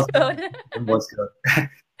Morse bottle. code. Morse code.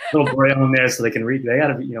 Little braille in there so they can read. They got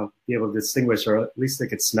to, be able to distinguish, or at least they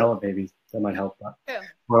could smell it. Maybe that might help. Yeah.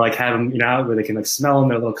 Or like have them, where they can like smell them.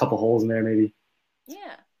 There are a little couple holes in there, maybe.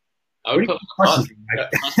 Yeah. I would put Questions,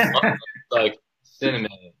 like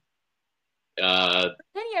cinnamon. Then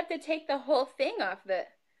you have to take the whole thing off the.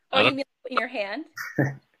 Oh, I you don't- mean in your hand?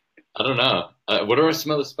 I don't know. What do I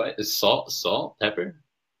smell the spice? Is salt, pepper?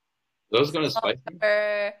 Those going to spice?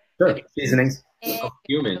 Or Sure. Seasonings.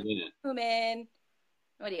 Cumin, yeah. cumin.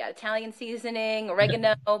 What do you got? Italian seasoning,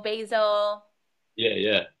 oregano, basil,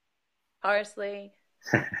 Yeah. parsley.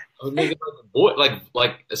 I would make it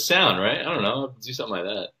like a sound, right? I don't know. Do something like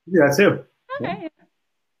that. Yeah, that too. Okay.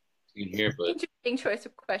 You can hear, but Interesting choice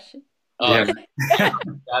of question. oh, Yeah.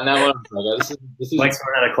 on that one. Okay, this is Mike's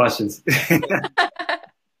running out of questions.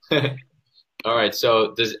 all right.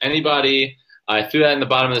 So, does anybody? I threw that in the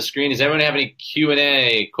bottom of the screen. Does anyone have any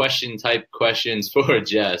Q&A question type questions for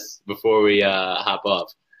Jess before we hop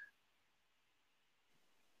off?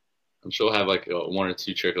 I'm sure we'll have like one or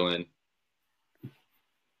two trickle in.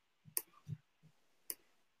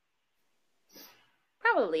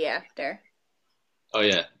 Probably after. Oh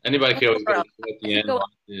yeah. Anybody can always go at the end. Go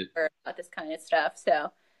about this kind of stuff.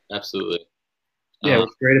 So Absolutely. Yeah,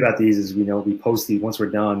 what's great about these is we post these once we're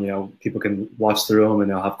done. People can watch through them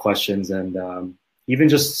and they'll have questions, and even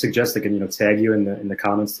just suggest they can tag you in the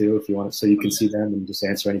comments too if you want, so you can see them and just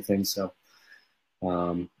answer anything. So a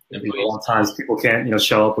lot of times people can't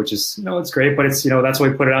show up, which is it's great, but it's that's why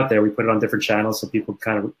we put it out there. We put it on different channels so people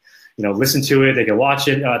kind of listen to it. They can watch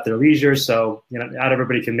it at their leisure. So not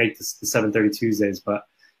everybody can make the 7:30 Tuesdays, but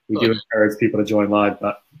we do encourage people to join live.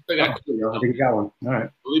 But I think you got one. All right.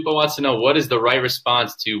 Filippo wants to know, what is the right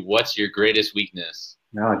response to what's your greatest weakness?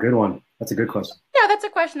 Good one. That's a good question. yeah, that's a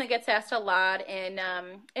question that gets asked a lot in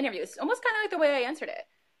interviews. Almost kind of like the way I answered it.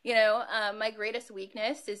 My greatest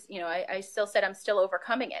weakness is, I still said I'm still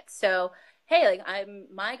overcoming it. So, hey, like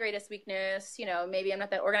my greatest weakness, maybe I'm not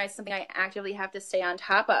that organized, something I actively have to stay on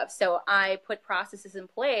top of. So I put processes in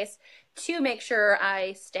place to make sure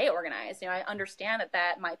I stay organized. I understand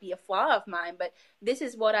that might be a flaw of mine, but this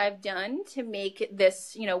is what I've done to make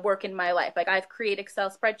this, work in my life. Like I've created Excel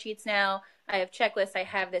spreadsheets now. I have checklists. I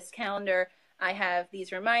have this calendar. I have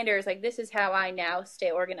these reminders. Like this is how I now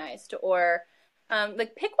stay organized. Or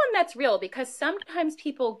like pick one that's real, because sometimes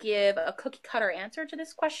people give a cookie cutter answer to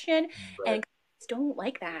this question, Right. and don't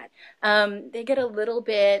like that. They get a little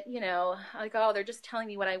bit, like, oh, they're just telling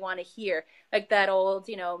me what I want to hear. Like that old,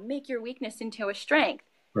 make your weakness into a strength.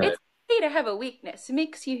 Right. It's okay to have a weakness. It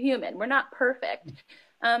makes you human. We're not perfect.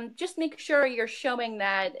 Just make sure you're showing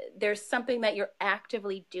that there's something that you're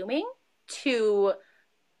actively doing to,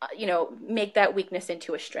 make that weakness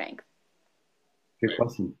into a strength. Good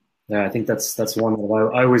question. Yeah, I think that's one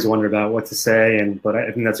that I always wonder about what to say, but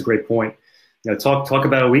I think that's a great point. talk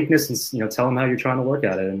about a weakness and, tell them how you're trying to work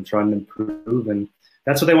at it and trying to improve. And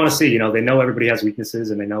that's what they want to see. They know everybody has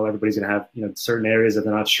weaknesses and they know everybody's going to have, certain areas that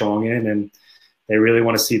they're not strong in. And they really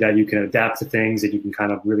want to see that you can adapt to things, that you can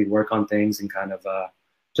kind of really work on things and kind of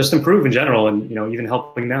just improve in general. And, even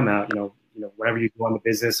helping them out, whenever you go on the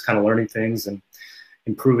business, kind of learning things and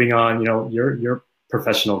improving on, your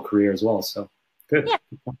professional career as well. So good. Yeah.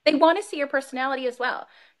 They want to see your personality as well.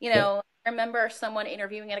 I remember someone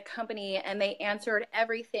interviewing at a company and they answered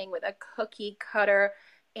everything with a cookie cutter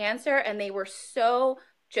answer. And they were so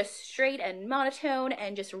just straight and monotone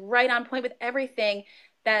and just right on point with everything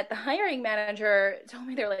that the hiring manager told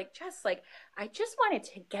me, they're like, I just wanted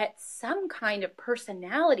to get some kind of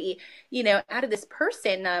personality, out of this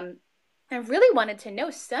person. I really wanted to know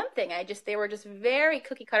something. They were just very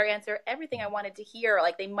cookie cutter answer, everything I wanted to hear,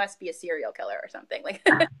 like they must be a serial killer or something.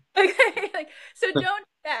 So don't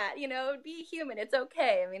do that, be human. It's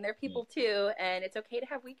okay. I mean, they're people too, and it's okay to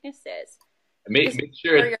have weaknesses. Make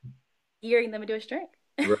sure you're gearing them into a strength.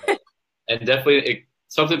 Right. And definitely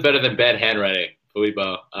something better than bad handwriting,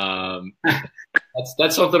 Filippo.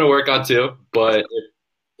 That's something to work on too, but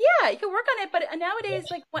yeah, you can work on it, but nowadays,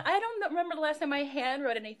 I don't remember the last time I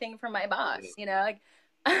handwrote anything from my boss.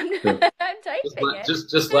 I'm typing it.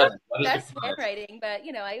 Just let best handwriting, but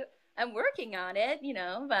I'm working on it.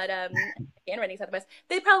 But handwriting's not the best.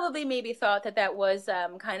 They probably maybe thought that was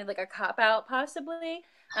kind of like a cop out, possibly.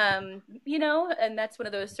 And that's one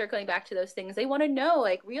of those, circling back to those things. They want to know,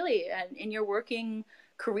 really, in your working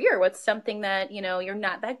career, what's something that you're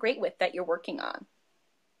not that great with that you're working on.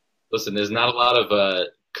 Listen, there's not a lot of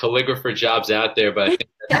calligrapher jobs out there, but I think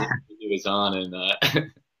that's what he was on, and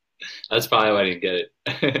that's probably why I didn't get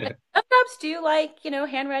it. Some jobs do like,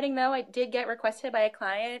 handwriting, though. I did get requested by a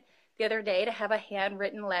client the other day to have a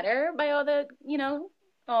handwritten letter by all the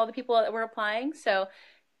people that were applying. So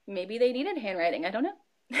maybe they needed handwriting. I don't know.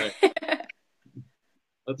 Right.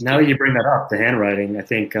 Now that you bring that up, the handwriting, I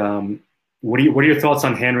think, what are your thoughts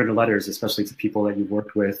on handwritten letters, especially to people that you've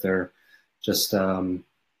worked with, or just,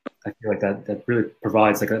 I feel like that really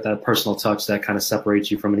provides that personal touch that kind of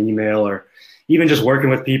separates you from an email, or even just working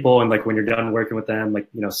with people. And when you're done working with them,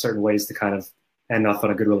 certain ways to kind of end off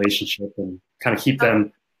on a good relationship and kind of keep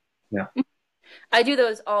them. Yeah. I do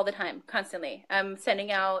those all the time, constantly. I'm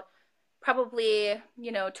sending out probably,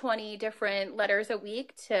 20 different letters a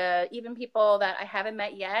week to even people that I haven't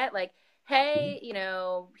met yet. Hey,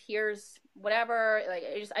 here's whatever,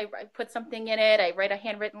 I put something in it. I write a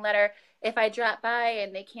handwritten letter. If I drop by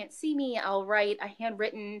and they can't see me, I'll write a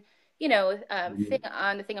handwritten, thing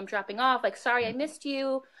on the thing I'm dropping off. Sorry, I missed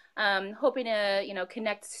you. Hoping to,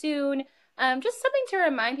 connect soon. Just something to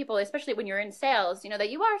remind people, especially when you're in sales,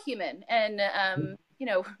 that you are human and,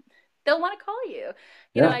 they'll want to call you.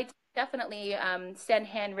 I definitely send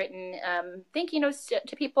handwritten thank you notes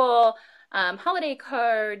to people. Holiday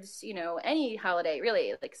cards, any holiday,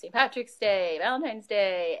 really, like St. Patrick's Day, Valentine's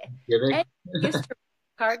Day, any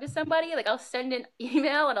card to somebody, I'll send an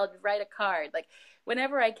email and I'll write a card,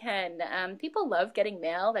 whenever I can. People love getting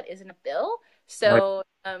mail that isn't a bill, so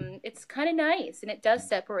it's kind of nice, and it does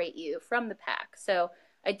separate you from the pack. So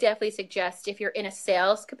I definitely suggest, if you're in a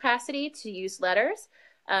sales capacity, to use letters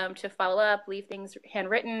to follow up, leave things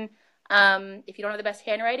handwritten. If you don't have the best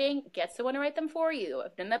handwriting, get someone to write them for you.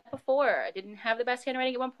 I've done that before. I didn't have the best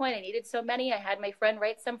handwriting at one point. I needed so many. I had my friend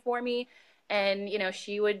write some for me, and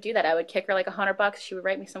she would do that. I would kick her $100. She would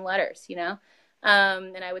write me some letters, and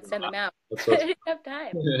I would send them out. I didn't have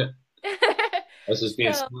time. That's just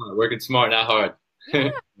being smart, working smart, not hard.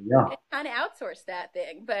 Yeah. I kind of outsourced that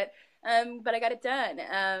thing, but I got it done.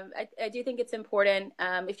 I do think it's important.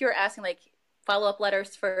 If you're asking follow-up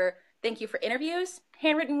letters for thank you for interviews,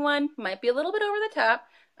 handwritten one might be a little bit over the top.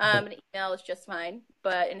 An email is just fine,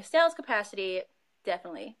 but in a sales capacity,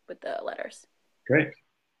 definitely with the letters. Great.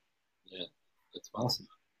 Yeah, that's awesome.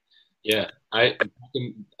 Yeah,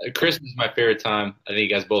 Christmas is my favorite time. I think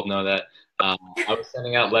you guys both know that. I was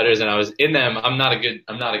sending out letters, and I was in them. I'm not an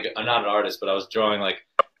artist, but I was drawing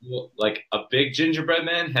a big gingerbread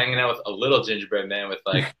man hanging out with a little gingerbread man with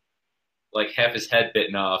half his head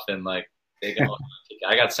bitten off, and they go.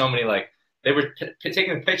 I got so many they were taking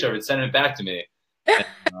a picture of it, sending it back to me. And,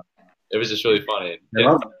 it was just really funny.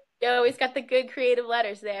 You always got the good creative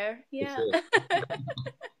letters there. Yeah.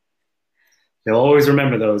 They'll always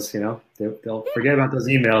remember those, they'll forget about those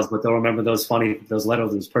emails, but they'll remember those letters,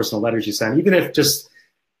 those personal letters you sent, even if just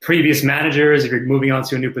previous managers, if you're moving on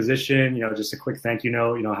to a new position, just a quick thank you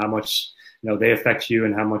note, how much, they affect you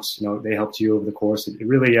and how much, they helped you over the course. It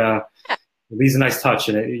really, it leaves a nice touch,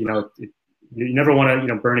 and you never want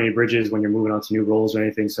to, burn any bridges when you're moving on to new roles or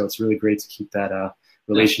anything. So it's really great to keep that,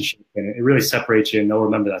 relationship, and it really separates you, and they'll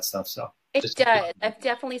remember that stuff. So it does. I've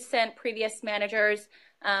definitely sent previous managers,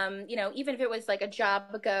 even if it was like a job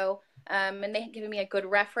ago, and they had given me a good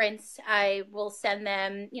reference, I will send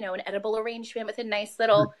them, an edible arrangement with a nice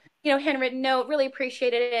little, handwritten note. Really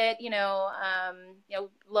appreciated it.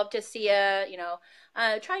 Love to see you.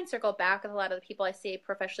 Try and circle back with a lot of the people I stay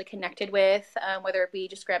professionally connected with, whether it be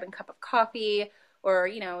just grabbing a cup of coffee or,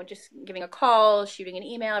 just giving a call, shooting an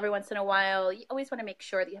email every once in a while. You always want to make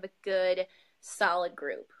sure that you have a good, solid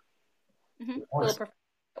group. Mm-hmm. A little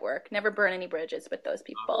professional work. Never burn any bridges with those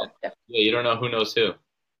people. Yeah, you don't know who knows who.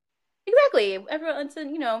 Exactly. Everyone, it's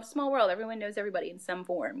a small world. Everyone knows everybody in some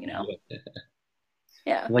form.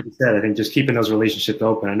 Yeah. Like you said, I think just keeping those relationships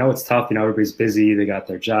open. I know it's tough. Everybody's busy. They got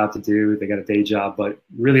their job to do. They got a day job. But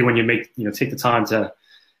really, when you take the time to,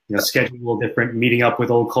 schedule a little different, meeting up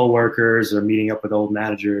with old coworkers or meeting up with old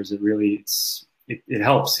managers, it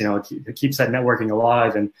helps. It keeps that networking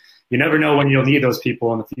alive, and you never know when you'll need those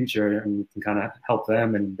people in the future, and you can kind of help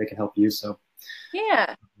them, and they can help you. So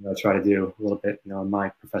yeah, I try to do a little bit, in my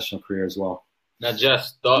professional career as well. Now,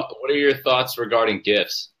 Jess, what are your thoughts regarding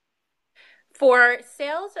gifts? For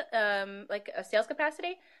sales, like a sales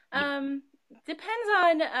capacity, depends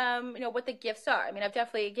on, what the gifts are. I mean, I've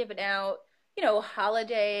definitely given out,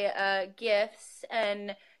 holiday gifts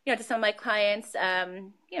and, to some of my clients,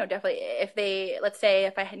 definitely let's say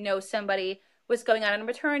if I know somebody was going on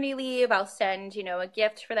maternity leave, I'll send, a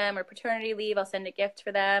gift for them, or paternity leave, I'll send a gift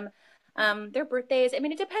for them. Their birthdays. I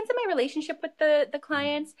mean, it depends on my relationship with the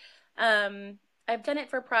clients. I've done it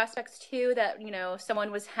for prospects too, that,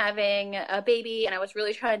 someone was having a baby and I was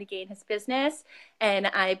really trying to gain his business. And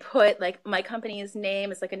I put like my company's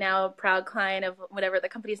name as like a now proud client of whatever the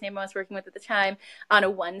company's name I was working with at the time on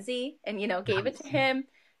a onesie and, gave it to him.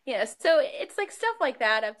 So it's like stuff like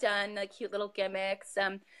that. I've done like cute little gimmicks.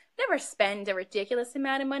 Never spend a ridiculous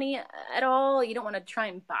amount of money at all. You don't want to try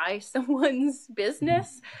and buy someone's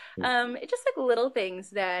business. It's just like little things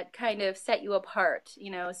that kind of set you apart,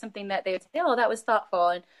 something that they would say, oh, that was thoughtful.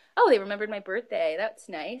 And, oh, they remembered my birthday. That's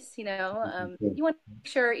nice. You want to make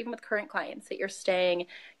sure, even with current clients, that you're staying,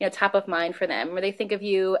 top of mind for them, or they think of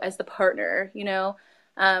you as the partner,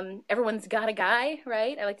 everyone's got a guy,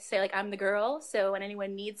 right? I like to say, like, I'm the girl. So when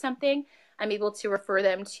anyone needs something, I'm able to refer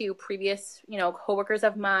them to previous, coworkers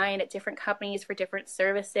of mine at different companies for different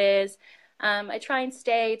services. I try and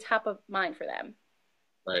stay top of mind for them.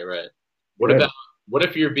 Right. What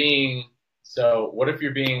if you're being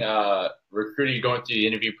recruited, you're going through the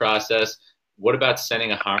interview process? What about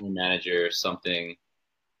sending a hiring manager or something?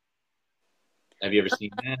 Have you ever seen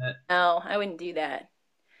that? No, I wouldn't do that.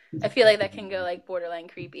 I feel like that can go like borderline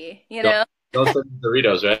creepy, know? Those are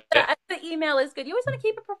Doritos, right? The email is good. You always want to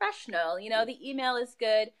keep it professional. The email is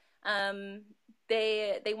good.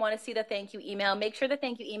 They want to see the thank you email. Make sure the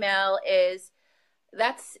thank you email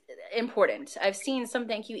that's important. I've seen some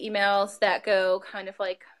thank you emails that go kind of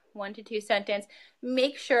like 1 to 2 sentence.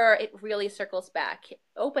 Make sure it really circles back.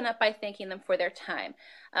 Open up by thanking them for their time.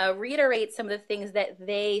 Reiterate some of the things that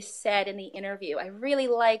they said in the interview. I really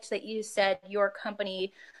liked that you said your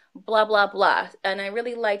company blah, blah, blah. And I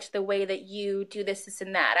really liked the way that you do this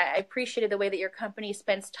and that. I appreciated the way that your company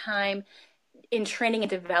spends time in training and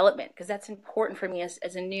development, because that's important for me as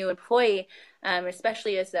a new employee,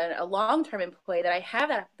 especially as a long-term employee, that I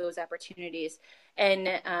have those opportunities.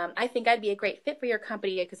 And I think I'd be a great fit for your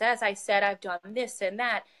company because, as I said, I've done this and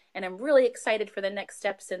that, and I'm really excited for the next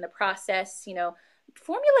steps in the process.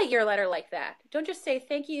 Formulate your letter like that. Don't just say,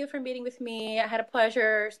 thank you for meeting with me. I had a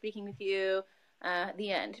pleasure speaking with you. The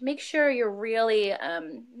end. Make sure you're really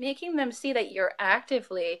making them see that you're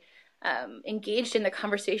actively engaged in the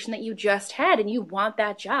conversation that you just had, and you want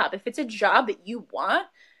that job. If it's a job that you want,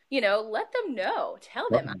 let them know. Tell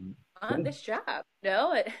them, I want this job.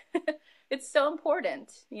 It's so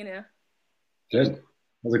important. Good.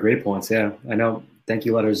 Those are great points. Yeah, I know. Thank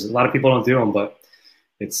you letters. A lot of people don't do them, but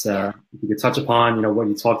it's if you could touch upon what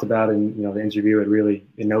you talked about in the interview.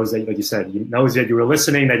 It knows that, like you said, it knows that you were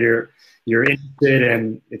listening, that you're interested,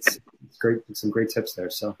 and it's great. Some great tips there.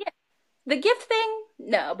 So the gift thing,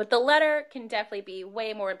 no, but the letter can definitely be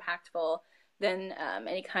way more impactful than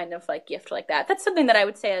any kind of like gift like that. That's something that I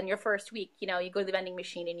would say on your first week. You go to the vending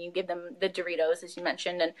machine and you give them the Doritos, as you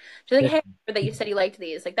mentioned, and just like, hey, that you said you liked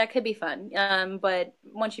these. Like, that could be fun. But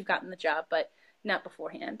once you've gotten the job, but not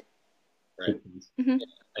beforehand. Right. Mm-hmm.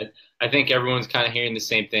 I think everyone's kind of hearing the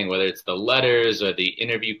same thing, whether it's the letters or the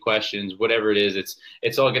interview questions, whatever it is.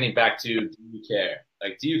 It's all getting back to, do you care?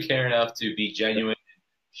 Like, do you care enough to be genuine,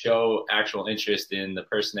 show actual interest in the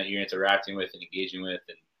person that you're interacting with and engaging with,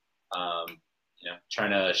 and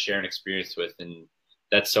trying to share an experience with, and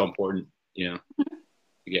that's so important.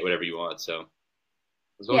 get whatever you want. So it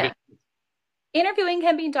was all Yeah. good. Interviewing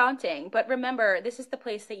can be daunting, but remember, this is the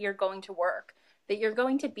place that you're going to work, that you're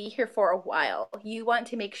going to be here for a while. You want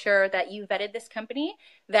to make sure that you vetted this company,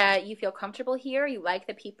 that you feel comfortable here, you like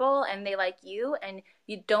the people, and they like you, and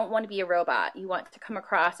you don't want to be a robot. You want to come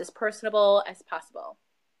across as personable as possible.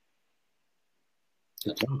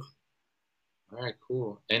 Good job. All right,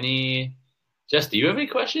 cool. Jess, do you have any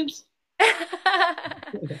questions? I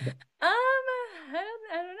don't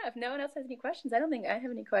know. If no one else has any questions, I don't think I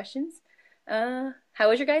have any questions. How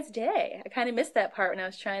was your guys' day? I kind of missed that part when I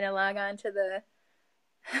was trying to log on to the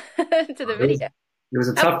to the video. It was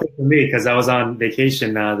a tough day for me because I was on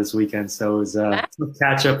vacation this weekend, so it was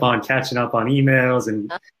catching up on emails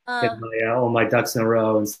and getting all my ducks in a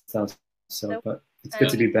row and stuff. So, but it's good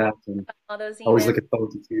to be back and always looking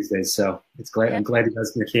forward to Tuesdays. So it's great. I'm glad you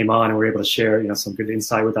guys came on and were able to share, some good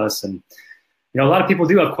insight with us. And a lot of people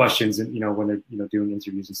do have questions, and when they're doing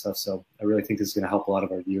interviews and stuff. So I really think this is going to help a lot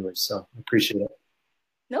of our viewers. So I appreciate it.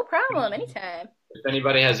 No problem. Anytime. If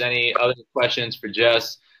anybody has any other questions for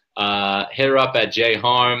Jess, hit her up at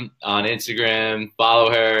jharm on Instagram. Follow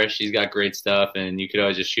her. She's got great stuff, and you could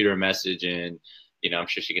always just shoot her a message, and I'm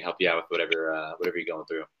sure she can help you out with whatever you're going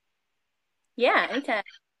through. Yeah, anytime.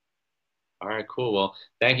 All right, cool. Well,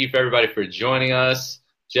 thank you for everybody for joining us.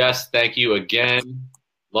 Jess, thank you again.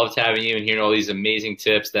 Loved having you and hearing all these amazing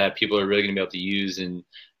tips that people are really going to be able to use and,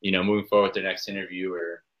 moving forward with their next interview,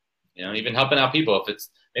 or, even helping out people. If it's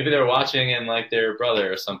maybe they're watching and like their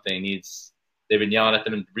brother or something they've been yelling at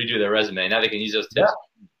them and redo their resume. Now they can use those tips.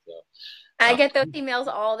 Yeah. So, I get those emails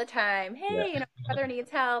all the time. Hey, my brother needs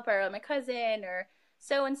help, or my cousin, or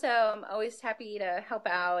so-and-so. I'm always happy to help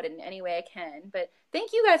out in any way I can. But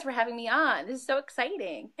thank you guys for having me on. This is so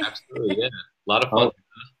exciting. Absolutely, yeah. A lot of fun.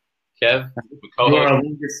 Kev,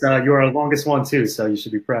 you are our longest one too, so you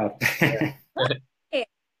should be proud.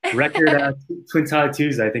 Record Twin Tide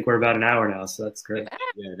Tuesday. I think we're about an hour now, so that's great.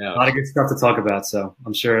 Yeah, no. A lot of good stuff to talk about, so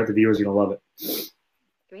I'm sure the viewers are going to love it.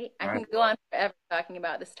 Great. I can go on forever talking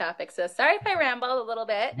about this topic, so sorry if I rambled a little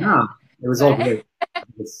bit. No, it was all good.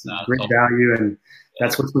 It's great value, and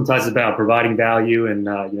that's what Twin Tide is about, providing value and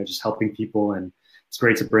just helping people. And it's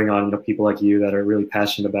great to bring on people like you that are really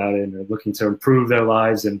passionate about it and are looking to improve their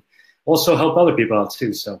lives and also help other people out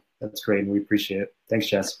too. So that's great, and we appreciate it. Thanks,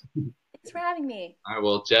 Jess. Thanks for having me. All right,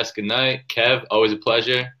 well, Jess, good night. Kev, always a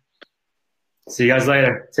pleasure. See you guys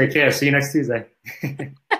later. Take care. See you next Tuesday.